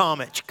 It's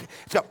coming.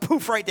 It's got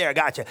poof right there. I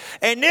got you.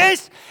 And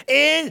this,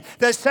 in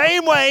the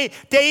same way,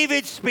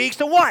 David speaks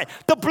to what?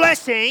 The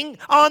blessing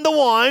on the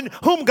one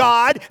whom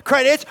God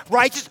credits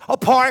righteous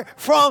apart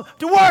from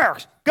the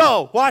works.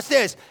 Go, watch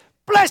this.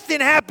 Blessed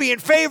and happy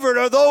and favored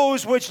are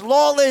those which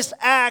lawless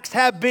acts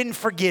have been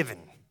forgiven.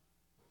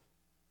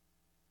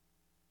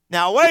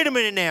 Now, wait a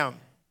minute now.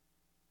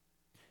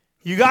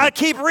 You got to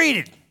keep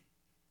reading.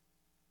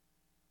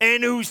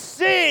 And whose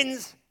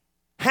sins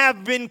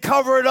have been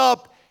covered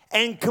up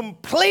and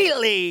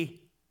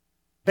completely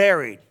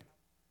buried.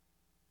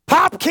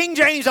 Pop King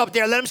James up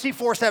there. Let him see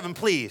 4:7,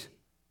 please.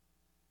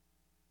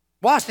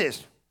 Watch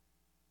this.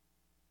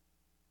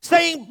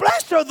 Saying,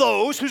 blessed are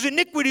those whose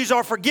iniquities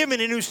are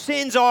forgiven and whose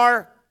sins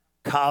are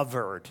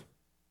covered.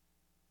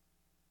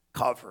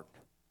 Covered.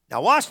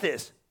 Now watch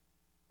this.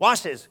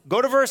 Watch this.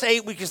 Go to verse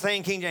 8. We can stay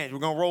in King James. We're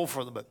going to roll for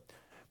a little bit.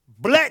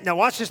 Now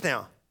watch this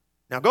now.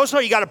 Now go slow.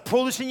 You got to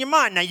pull this in your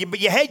mind. Now,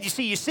 but your head, you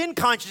see, your sin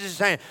conscience is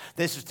saying,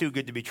 this is too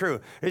good to be true.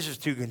 This is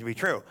too good to be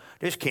true.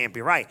 This can't be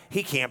right.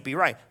 He can't be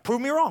right.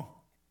 Prove me wrong.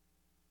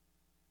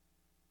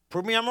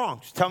 Prove me I'm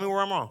wrong. Just tell me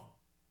where I'm wrong.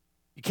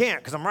 You can't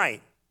because I'm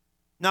right.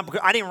 Not because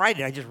I didn't write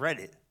it. I just read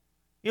it.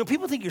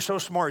 People think you're so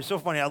smart. It's so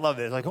funny. I love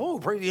it. It's like, oh,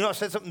 praise. I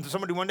said something to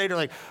somebody one day. They're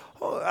like,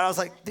 oh. I was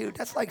like, dude,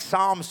 that's like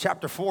Psalms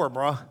chapter 4,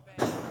 bro.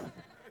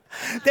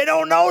 They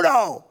don't know,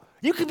 though.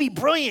 You can be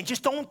brilliant.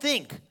 Just don't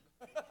think.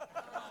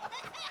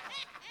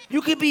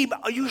 You could be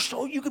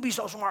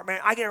so smart, man.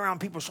 I get around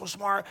people so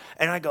smart,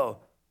 and I go,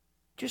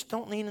 just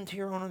don't lean into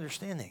your own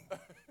understanding.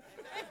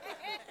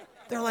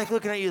 They're like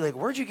looking at you like,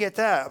 where'd you get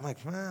that? I'm like,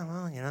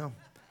 well,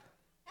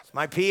 it's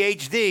my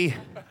PhD.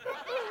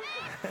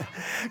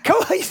 Come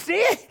on, you see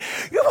it?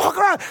 You walk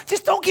around.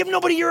 Just don't give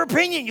nobody your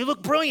opinion. You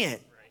look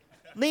brilliant.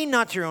 Lean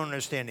not to your own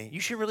understanding.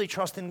 You should really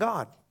trust in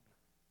God.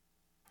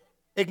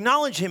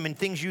 Acknowledge him in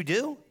things you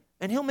do,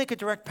 and he'll make a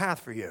direct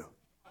path for you.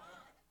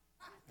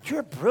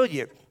 You're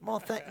brilliant. Well,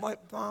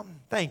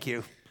 thank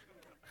you.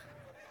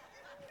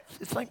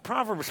 It's like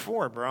Proverbs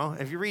 4, bro.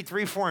 If you read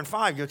 3, 4, and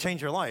 5, you'll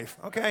change your life.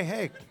 Okay,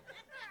 hey.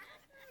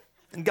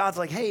 And God's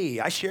like, hey,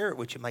 I share it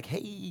with you. I'm like,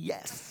 hey,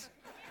 yes.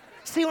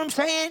 See what I'm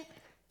saying?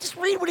 Just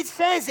read what it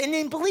says and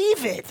then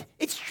believe it.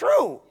 It's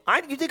true.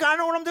 You think I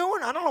know what I'm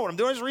doing? I don't know what I'm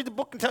doing. I just read the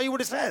book and tell you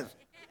what it says.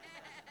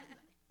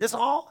 That's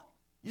all.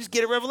 You just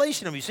get a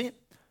revelation of it. You see it?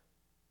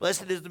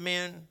 Blessed is the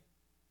man.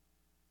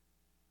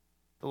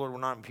 The Lord will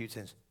not impute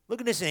sins. Look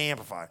at this in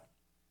Amplified.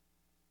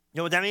 You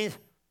know what that means?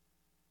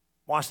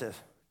 Watch this.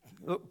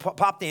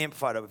 Pop the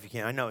Amplified up if you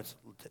can. I know it's...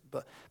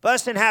 But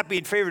blessed and happy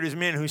and favored is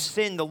man whose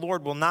sin the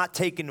Lord will not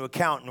take into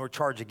account nor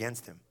charge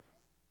against him.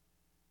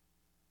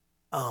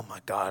 Oh, my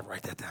God.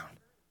 Write that down.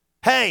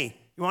 Hey,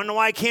 you want to know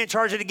why I can't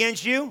charge it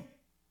against you?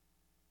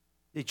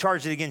 They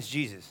charged it against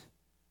Jesus.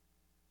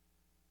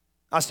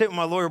 I was sitting with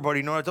my lawyer buddy,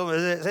 you know what I told him?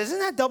 Isn't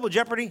that double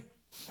jeopardy?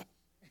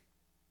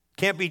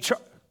 Can't be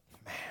charged.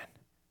 Man.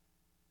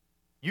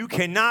 You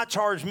cannot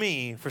charge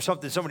me for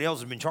something somebody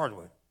else has been charged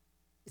with.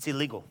 It's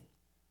illegal.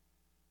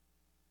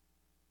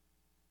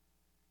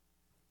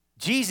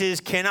 Jesus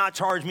cannot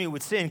charge me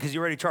with sin because he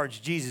already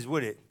charged Jesus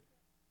with it.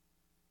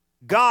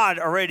 God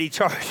already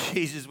charged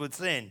Jesus with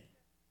sin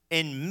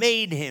and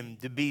made him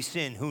to be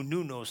sin who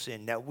knew no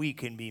sin, that we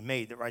can be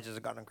made the righteousness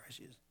of God in Christ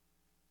Jesus.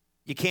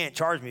 You can't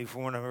charge me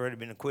for what I've already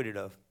been acquitted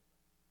of.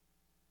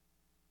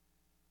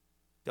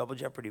 Double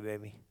jeopardy,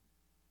 baby.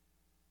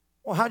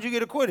 Well, how'd you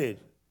get acquitted?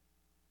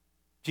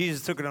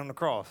 Jesus took it on the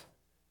cross.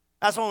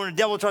 That's why when the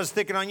devil tries to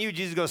stick it on you,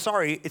 Jesus goes,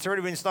 sorry, it's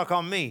already been stuck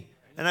on me.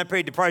 And I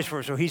paid the price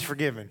for it, so he's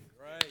forgiven.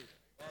 Right.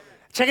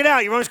 Check it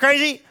out. You know what's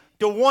crazy?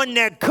 The one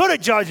that could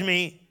have judged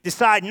me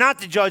decided not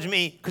to judge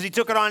me because he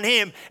took it on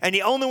him. And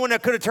the only one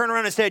that could have turned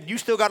around and said, you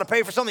still got to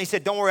pay for something, he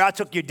said, don't worry, I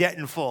took your debt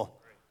in full.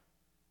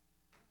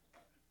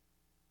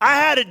 I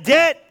had a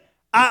debt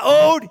I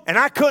owed, and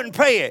I couldn't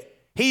pay it.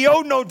 He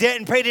owed no debt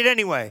and paid it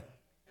anyway.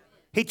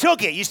 He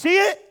took it. You see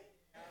it?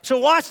 So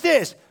watch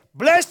this.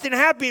 Blessed and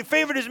happy and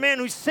favored is man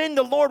whose sin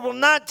the Lord will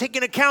not take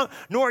into account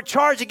nor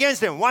charge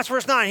against him. Watch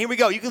verse 9. Here we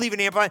go. You can leave it in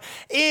the Amplified.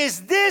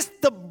 Is this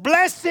the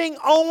blessing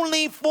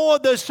only for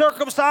the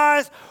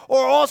circumcised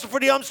or also for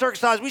the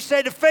uncircumcised? We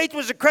say the faith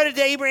was accredited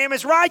to Abraham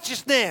as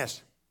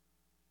righteousness.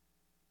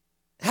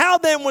 How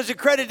then was it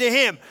credited to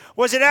him?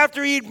 Was it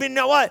after he'd been,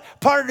 what,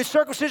 part of the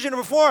circumcision or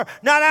before?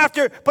 Not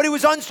after, but he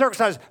was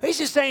uncircumcised. He's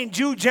just saying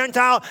Jew,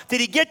 Gentile.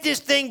 Did he get this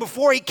thing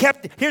before he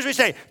kept it? Here's what he's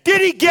saying.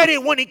 Did he get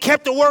it when he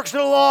kept the works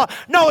of the law?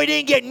 No, he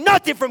didn't get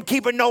nothing from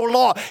keeping no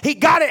law. He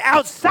got it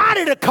outside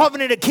of the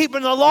covenant of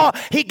keeping the law.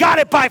 He got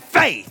it by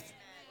faith.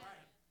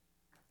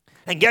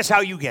 And guess how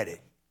you get it?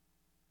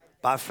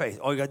 By faith.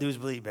 All you got to do is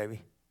believe,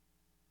 baby.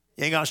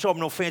 You ain't got to show up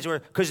no fancy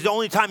word. Because the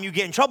only time you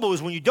get in trouble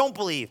is when you don't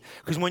believe.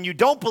 Because when you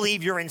don't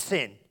believe, you're in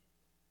sin.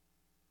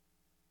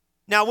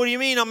 Now, what do you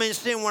mean I'm in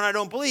sin when I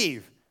don't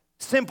believe?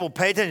 Simple.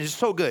 Pay attention. It's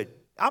so good.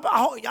 I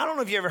don't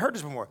know if you ever heard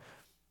this before.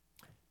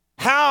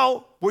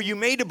 How were you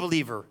made a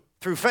believer?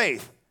 Through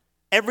faith.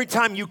 Every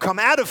time you come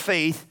out of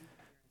faith,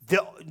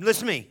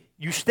 listen to me,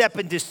 you step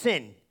into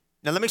sin.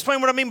 Now, let me explain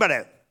what I mean by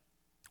that.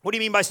 What do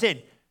you mean by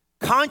sin?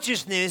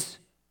 Consciousness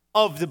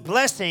of the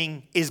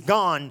blessing is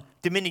gone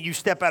the minute you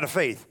step out of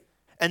faith.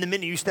 And the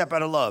minute you step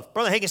out of love.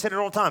 Brother Hagin said it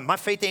all the time. My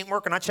faith ain't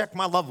working. I check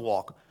my love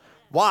walk.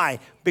 Why?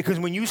 Because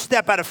when you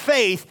step out of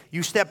faith,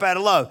 you step out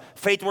of love.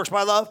 Faith works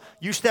by love.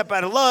 You step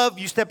out of love.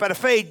 You step out of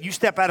faith. You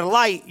step out of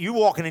light. You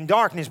walking in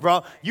darkness,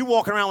 bro. You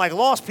walking around like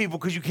lost people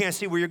because you can't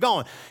see where you're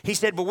going. He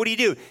said, but what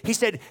do? He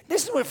said,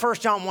 this is what 1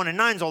 John 1 and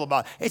 9 is all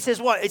about. It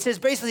says what? It says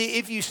basically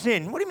if you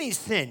sin. What do you mean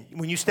sin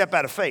when you step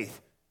out of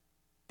faith?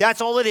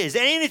 That's all it is.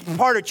 It ain't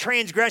part of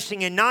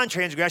transgressing and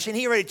non-transgression.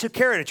 He already took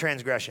care of the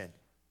transgression.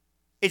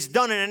 It's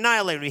done and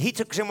annihilated. He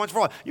took sin once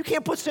for all. You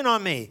can't put sin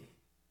on me.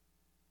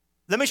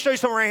 Let me show you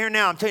something right here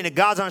now. I'm telling you the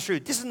God's honest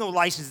truth. This is no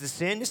license to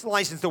sin. This is a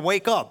license to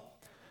wake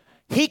up.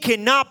 He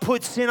cannot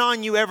put sin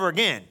on you ever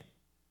again.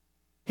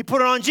 He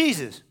put it on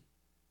Jesus.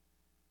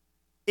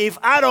 If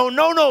I don't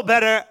know no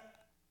better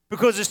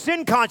because of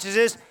sin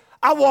consciousness,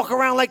 I walk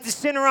around like the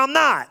sinner I'm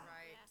not.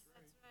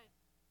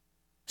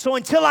 So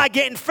until I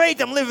get in faith,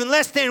 I'm living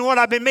less than what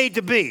I've been made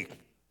to be.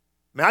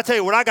 Man, I tell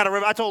you what,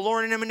 I told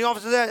Lauren and them in the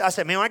office today, I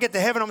said, man, when I get to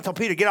heaven, I'm going to tell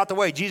Peter, get out the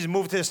way. Jesus,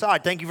 move to the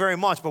side. Thank you very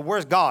much. But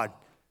where's God?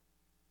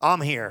 I'm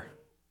here.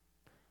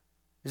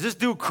 Is this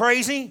dude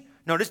crazy?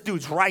 No, this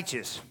dude's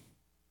righteous.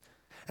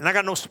 And I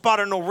got no spot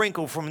or no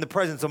wrinkle from the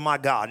presence of my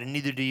God, and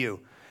neither do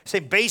you. Say,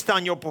 based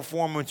on your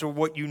performance or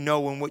what you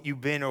know and what you've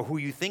been or who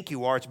you think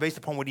you are, it's based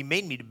upon what he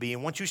made me to be.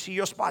 And once you see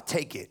your spot,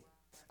 take it.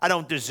 I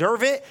don't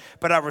deserve it,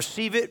 but I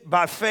receive it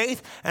by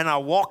faith, and I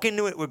walk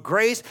into it with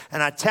grace,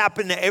 and I tap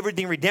into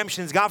everything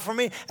redemption's got for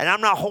me, and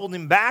I'm not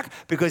holding back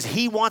because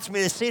he wants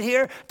me to sit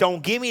here.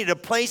 Don't give me the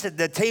place at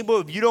the table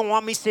if you don't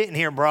want me sitting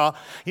here, bro.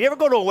 You ever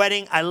go to a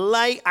wedding?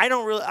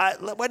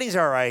 Weddings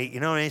are all right.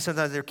 You know what I mean?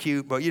 Sometimes they're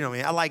cute, but you know what I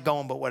mean? I like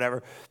going, but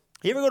whatever.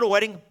 You ever go to a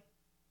wedding?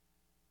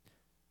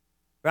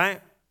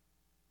 Right?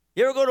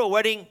 You ever go to a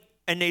wedding,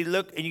 and they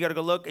look, and you got to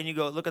go look, and you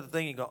go look at the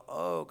thing, and you go,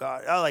 oh,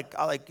 God. I like,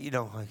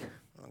 oh,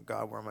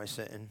 God, where am I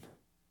sitting?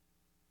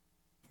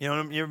 You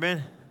know, you ever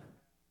been?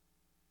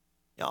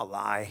 Y'all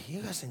lie.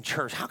 You guys in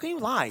church. How can you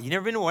lie? You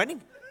never been to a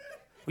wedding?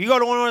 When you go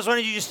to one of those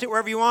weddings, you just sit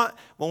wherever you want.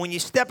 Well, when you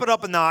step it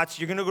up a notch,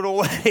 you're going to go to a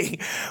wedding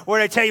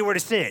where they tell you where to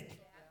sit.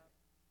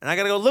 And I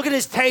got to go look at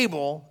this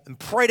table and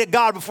pray to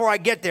God before I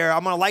get there.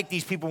 I'm going to like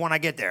these people when I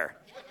get there.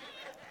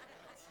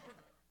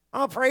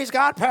 Oh, praise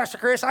God, Pastor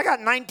Chris. I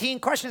got 19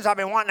 questions I've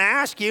been wanting to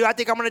ask you. I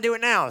think I'm going to do it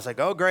now. It's like,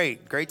 oh,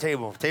 great. Great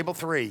table. Table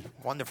 3.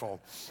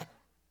 Wonderful.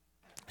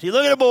 So you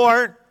look at the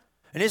board,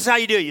 and this is how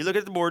you do it. You look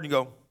at the board and you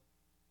go,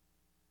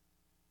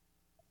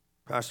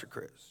 Pastor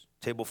Chris,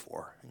 table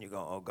 4. And you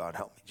go, oh, God,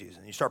 help me, Jesus.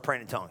 And you start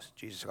praying in tongues.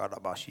 Jesus, God,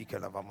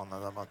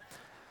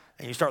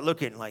 and you start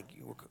looking like,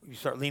 you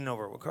start leaning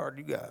over, what card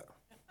do you got?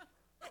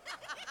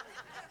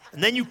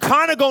 And then you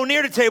kind of go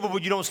near the table,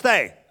 but you don't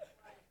stay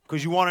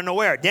because you want to know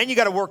where. Then you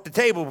got to work the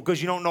table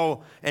because you don't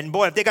know. And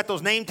boy, if they got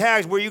those name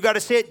tags where you got to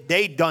sit,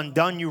 they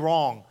done you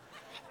wrong.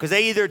 Because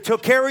they either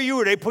took care of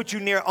you or they put you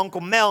near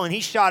Uncle Mel and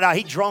he shot out.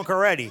 He drunk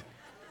already.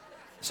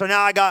 So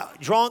now I got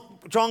drunk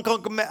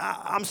Uncle Mel.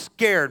 I'm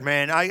scared,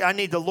 man. I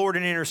need the Lord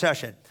in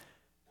intercession.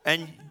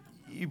 And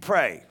you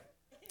pray.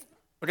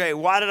 Okay,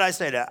 why did I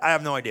say that? I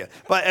have no idea.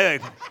 But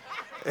anyway.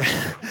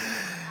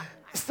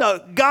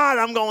 So, God,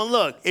 I'm going,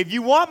 look, if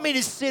you want me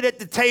to sit at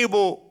the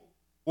table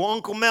with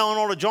Uncle Mel and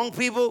all the drunk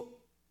people,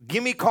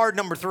 give me card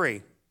number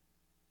 3.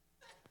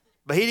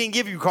 But he didn't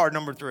give you card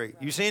number 3.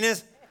 You seen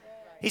this?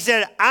 He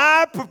said,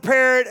 I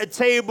prepared a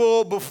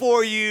table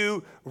before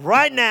you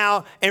right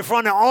now in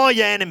front of all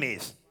your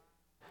enemies.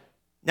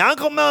 Now,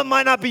 Uncle Mel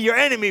might not be your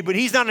enemy, but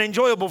he's not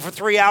enjoyable for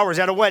 3 hours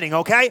at a wedding,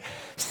 okay?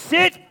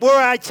 Sit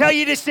where I tell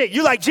you to sit.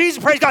 You're like,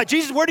 Jesus, praise God.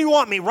 Jesus, where do you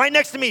want me? Right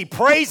next to me.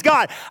 Praise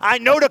God. I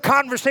know the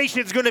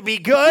conversation is going to be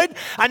good.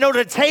 I know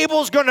the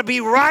table's going to be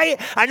right.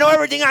 I know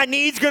everything I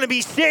need is going to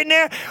be sitting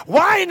there.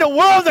 Why in the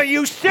world are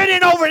you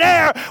sitting over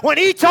there when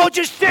he told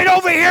you sit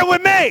over here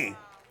with me?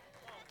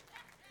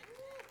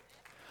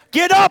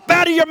 Get up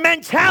out of your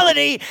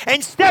mentality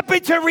and step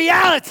into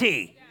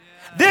reality.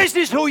 This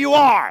is who you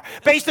are,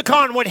 based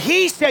upon what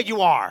he said you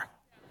are.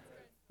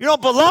 You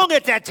don't belong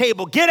at that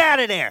table. Get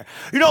out of there.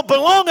 You don't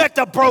belong at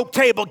the broke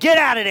table. Get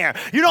out of there.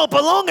 You don't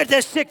belong at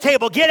the sick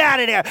table. Get out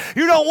of there.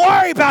 You don't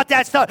worry about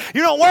that stuff.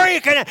 You don't worry.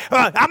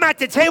 I'm at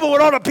the table with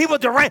all the people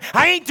deranged.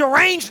 I ain't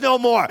deranged no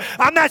more.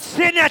 I'm not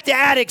sitting at the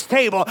addict's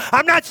table.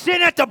 I'm not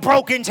sitting at the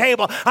broken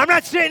table. I'm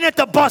not sitting at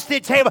the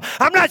busted table.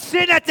 I'm not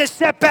sitting at the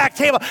setback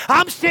table.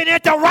 I'm sitting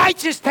at the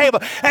righteous table,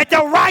 at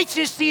the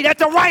righteous seat, at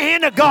the right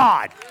hand of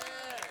God.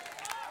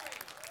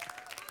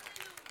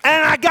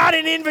 And I got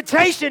an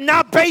invitation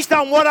not based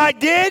on what I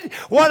did,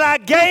 what I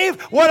gave,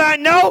 what I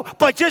know,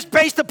 but just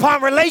based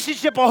upon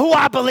relationship or who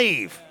I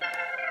believe.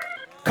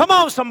 Come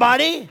on,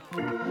 somebody.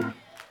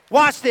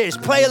 Watch this.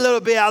 Play a little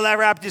bit. I'll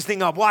wrap this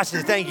thing up. Watch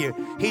this. Thank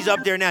you. He's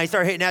up there now. He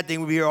started hitting that thing.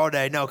 We'll be here all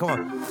day. No, come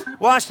on.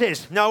 Watch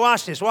this. No,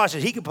 watch this. Watch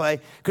this. He can play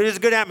because there's a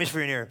good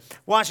atmosphere in here.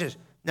 Watch this.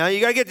 Now, you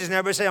got to get this. And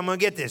everybody say, I'm going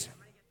to get this.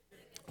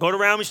 Go to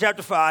Romans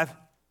chapter 5.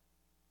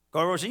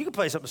 Go to Romans. You can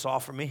play something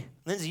soft for me.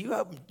 Lindsay,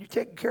 you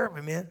taking care of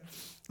me, man.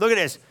 Look at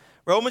this.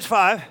 Romans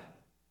 5.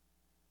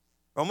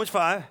 Romans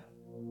 5.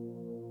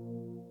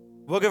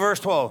 Look at verse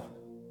 12.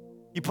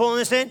 You pulling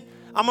this in?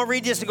 I'm going to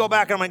read this and go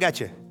back and I'm going to get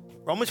you.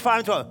 Romans 5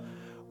 and 12.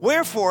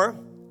 Wherefore,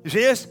 you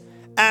see this?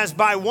 As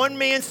by one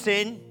man's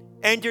sin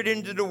entered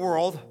into the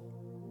world.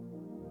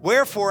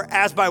 Wherefore,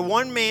 as by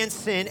one man's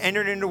sin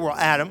entered into the world,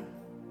 Adam,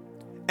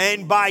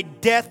 and by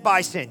death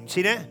by sin.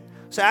 See that?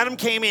 So Adam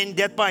came in,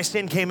 death by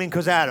sin came in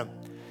because Adam.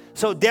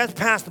 So death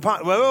passed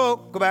upon, whoa,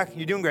 go back.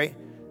 You're doing great.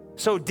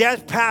 So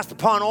death passed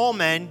upon all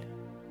men,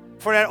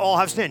 for that all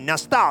have sinned. Now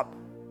stop.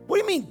 What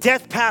do you mean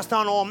death passed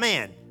on all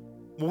men?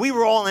 Well, we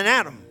were all in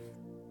Adam.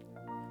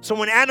 So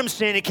when Adam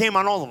sinned, it came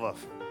on all of us.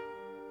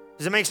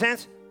 Does it make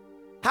sense?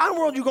 How in the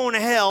world are you going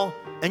to hell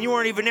and you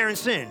weren't even there in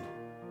sin?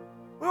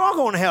 We're all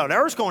going to hell. The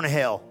earth's going to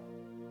hell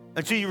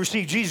until you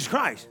receive Jesus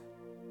Christ.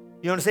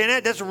 You understand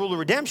that? That's the rule of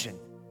redemption.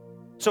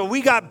 So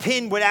we got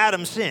pinned with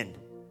Adam's sin.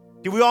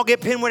 Did we all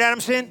get pinned with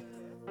Adam's sin?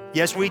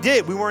 Yes, we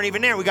did. We weren't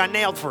even there. We got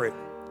nailed for it.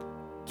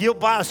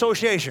 Guilt by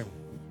association.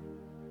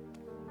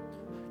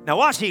 Now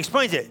watch, he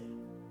explains it.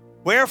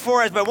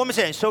 Wherefore, as by woman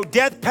sin, so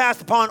death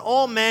passed upon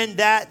all men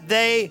that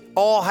they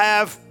all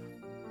have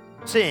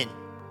sinned.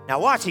 Now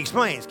watch, he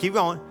explains. Keep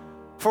going.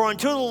 For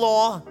until the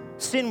law,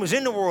 sin was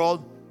in the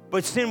world,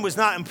 but sin was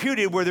not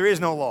imputed where there is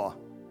no law.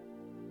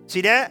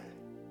 See that?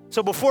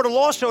 So before the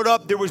law showed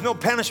up, there was no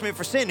punishment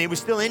for sin. It was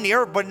still in the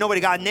earth, but nobody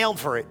got nailed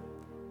for it.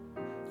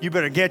 You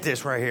better get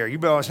this right here. You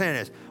better understand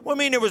this. What do you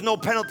mean there was no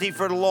penalty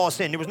for the law of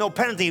sin? There was no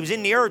penalty. It was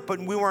in the earth, but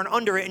we weren't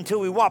under it until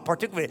we what?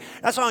 Partook of it.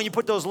 That's why when you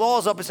put those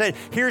laws up and said,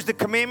 here's the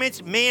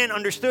commandments, man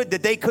understood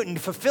that they couldn't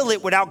fulfill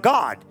it without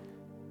God.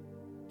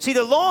 See,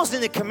 the laws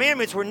and the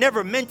commandments were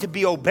never meant to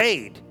be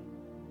obeyed.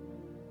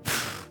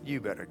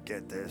 You better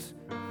get this.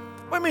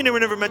 What do you mean they were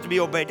never meant to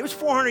be obeyed? It was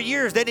 400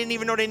 years. They didn't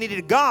even know they needed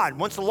a God.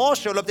 Once the law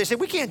showed up, they said,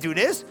 we can't do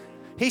this.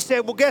 He said,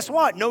 well, guess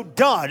what? No,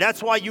 duh.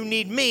 That's why you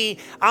need me.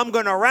 I'm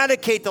going to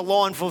eradicate the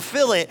law and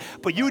fulfill it.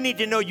 But you need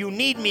to know you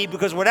need me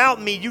because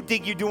without me, you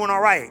think you're doing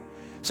all right.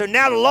 So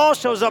now the law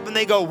shows up and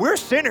they go, we're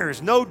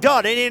sinners. No,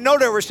 duh. They didn't know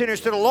they were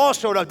sinners till the law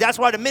showed up. That's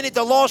why the minute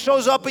the law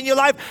shows up in your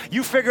life,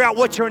 you figure out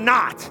what you're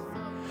not.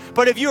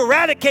 But if you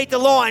eradicate the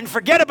law and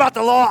forget about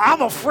the law,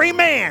 I'm a free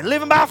man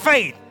living by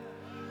faith.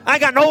 I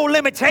got no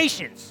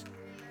limitations.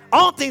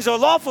 All things are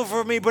lawful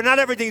for me, but not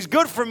everything's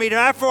good for me.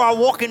 Therefore, I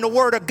walk in the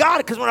Word of God,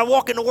 because when I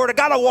walk in the Word of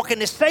God, I walk in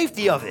the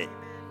safety of it.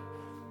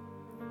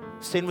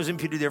 Sin was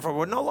imputed, therefore,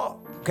 with no law.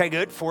 Okay,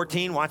 good.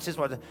 14, watch this.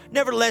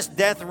 Nevertheless,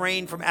 death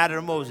reigned from Adam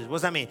to Moses. What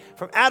does that mean?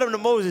 From Adam to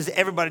Moses,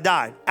 everybody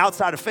died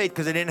outside of faith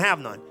because they didn't have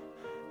none.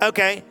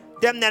 Okay,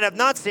 them that have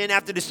not sinned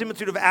after the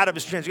similitude of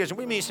Adam's transgression.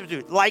 What do you mean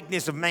similitude?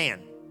 Likeness of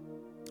man.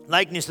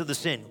 Likeness of the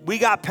sin. We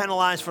got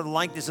penalized for the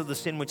likeness of the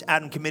sin which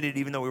Adam committed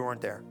even though we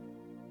weren't there.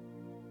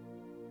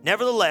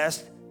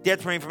 Nevertheless,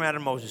 death reigned from Adam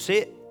and Moses. See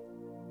it?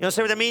 You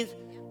understand what that means?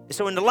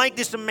 So in the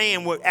likeness of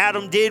man, what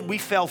Adam did, we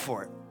fell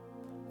for it.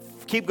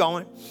 Keep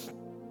going.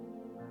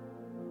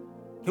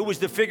 Who was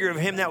the figure of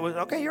him that was,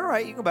 okay, you're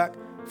right, you go back.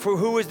 For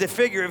who was the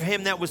figure of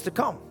him that was to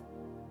come?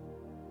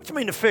 What do you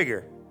mean the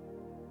figure?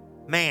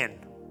 Man.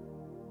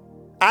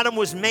 Adam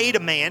was made a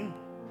man,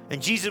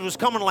 and Jesus was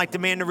coming like the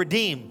man to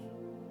redeem.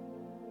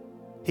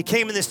 He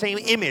came in the same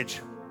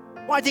image.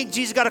 Well, I think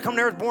Jesus got to come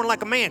to earth born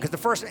like a man because the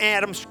first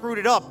Adam screwed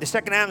it up. The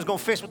second Adam's going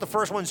to fix what the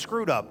first one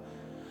screwed up.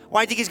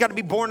 Why do you think he's got to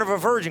be born of a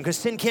virgin? Because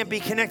sin can't be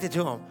connected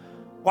to him.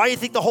 Why do you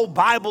think the whole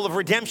Bible of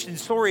redemption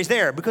story is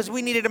there? Because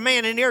we needed a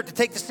man in the earth to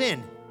take the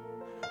sin.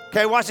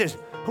 Okay, watch this.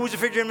 Who is the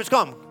figure of him that's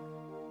come?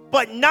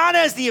 But not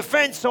as the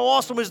offense, so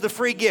also is the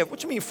free gift.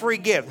 What you mean free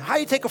gift? How do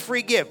you take a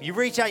free gift? You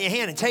reach out your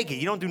hand and take it.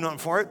 You don't do nothing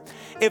for it.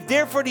 If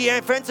therefore the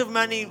offense of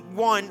many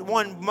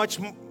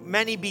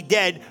many be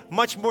dead,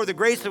 much more the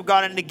grace of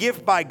God and the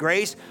gift by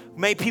grace,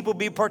 may people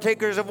be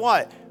partakers of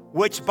what?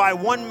 Which by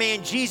one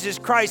man, Jesus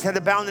Christ, had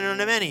abounded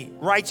unto many.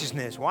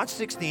 Righteousness. Watch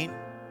 16.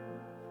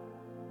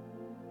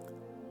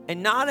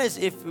 And not as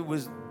if it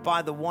was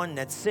by the one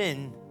that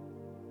sinned,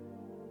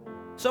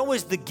 so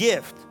is the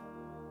gift.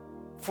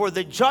 For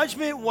the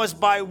judgment was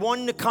by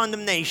one to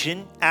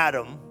condemnation,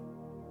 Adam.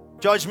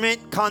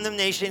 Judgment,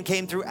 condemnation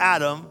came through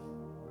Adam,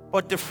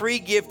 but the free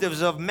gift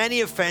is of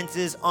many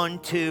offenses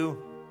unto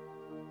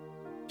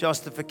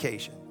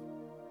justification.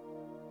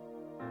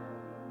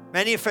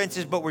 Many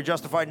offenses, but we're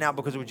justified now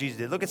because of what Jesus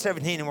did. Look at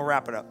 17 and we'll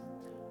wrap it up.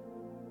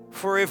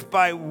 For if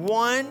by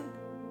one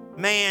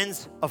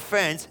man's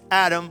offense,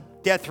 Adam,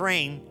 death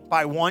reigned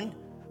by one,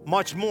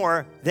 much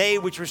more they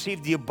which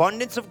received the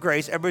abundance of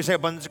grace, everybody say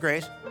abundance of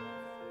grace,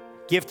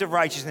 gift of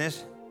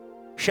righteousness,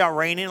 shall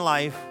reign in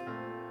life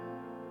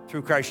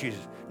through Christ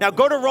Jesus. Now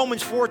go to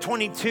Romans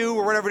 4:22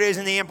 or whatever it is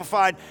in the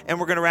Amplified, and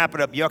we're going to wrap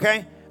it up. You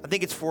okay? I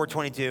think it's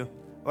 4:22.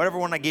 Whatever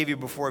one I gave you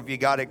before, if you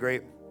got it,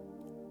 great.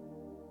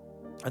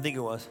 I think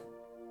it was.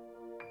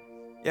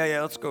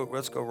 Yeah, let's go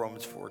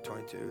Romans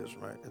 4:22. That's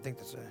right. I think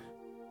that's it.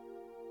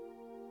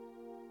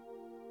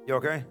 You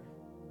okay?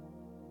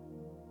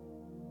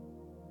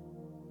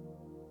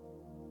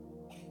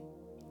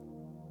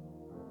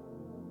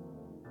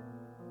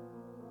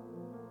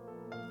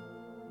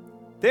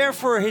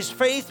 Therefore, his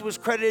faith was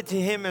credited to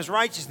him as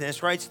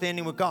righteousness, right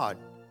standing with God.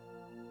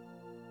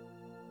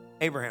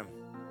 Abraham.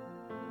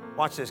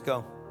 Watch this,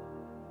 go.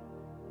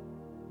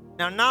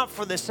 Now, not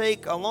for the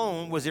sake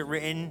alone was it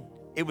written,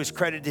 it was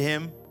credited to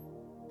him,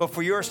 but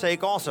for your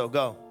sake also,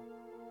 go.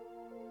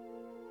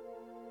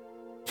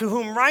 To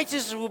whom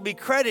righteousness will be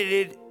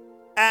credited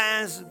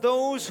as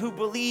those who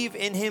believe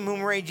in him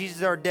whom raised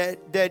Jesus our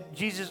dead,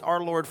 Jesus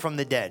our Lord from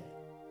the dead.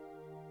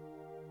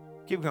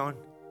 Keep going.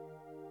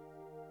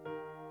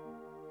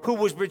 Who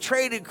was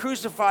betrayed and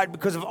crucified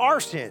because of our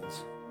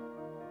sins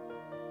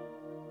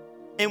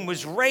and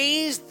was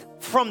raised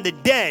from the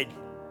dead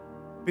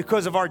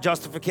because of our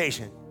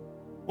justification.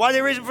 Why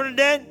they risen from the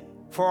dead?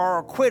 For our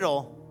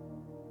acquittal,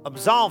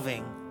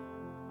 absolving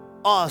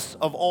us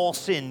of all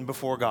sin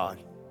before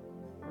God.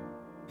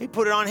 He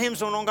put it on him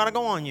so it don't got to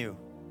go on you. You know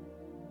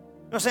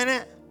what I'm saying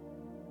that?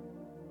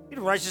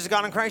 You're the righteous of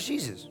God in Christ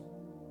Jesus.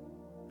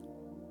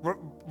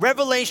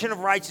 Revelation of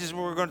righteousness,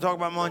 what we're going to talk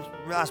about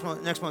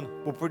next month,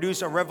 will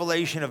produce a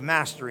revelation of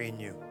mastery in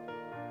you.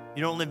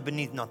 You don't live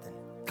beneath nothing.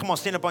 Come on,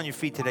 stand up on your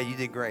feet today. You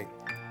did great.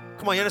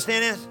 Come on, you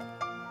understand this?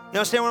 You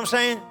understand what I'm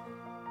saying?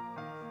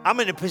 I'm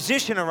in a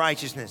position of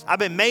righteousness. I've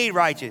been made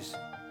righteous.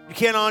 You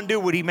can't undo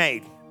what he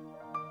made.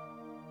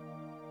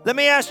 Let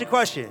me ask you a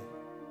question.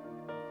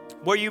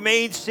 Were you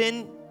made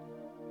sin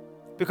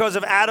because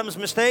of Adam's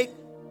mistake?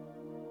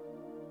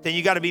 Then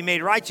you got to be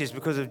made righteous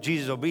because of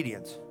Jesus'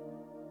 obedience.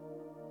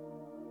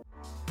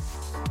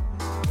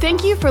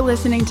 Thank you for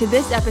listening to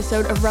this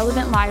episode of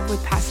Relevant Live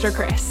with Pastor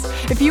Chris.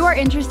 If you are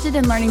interested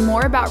in learning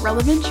more about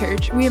Relevant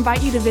Church, we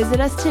invite you to visit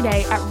us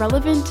today at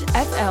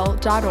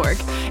relevantfl.org.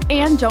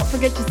 And don't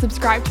forget to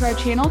subscribe to our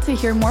channel to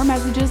hear more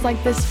messages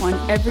like this one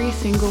every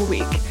single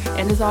week.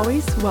 And as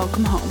always,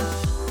 welcome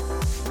home.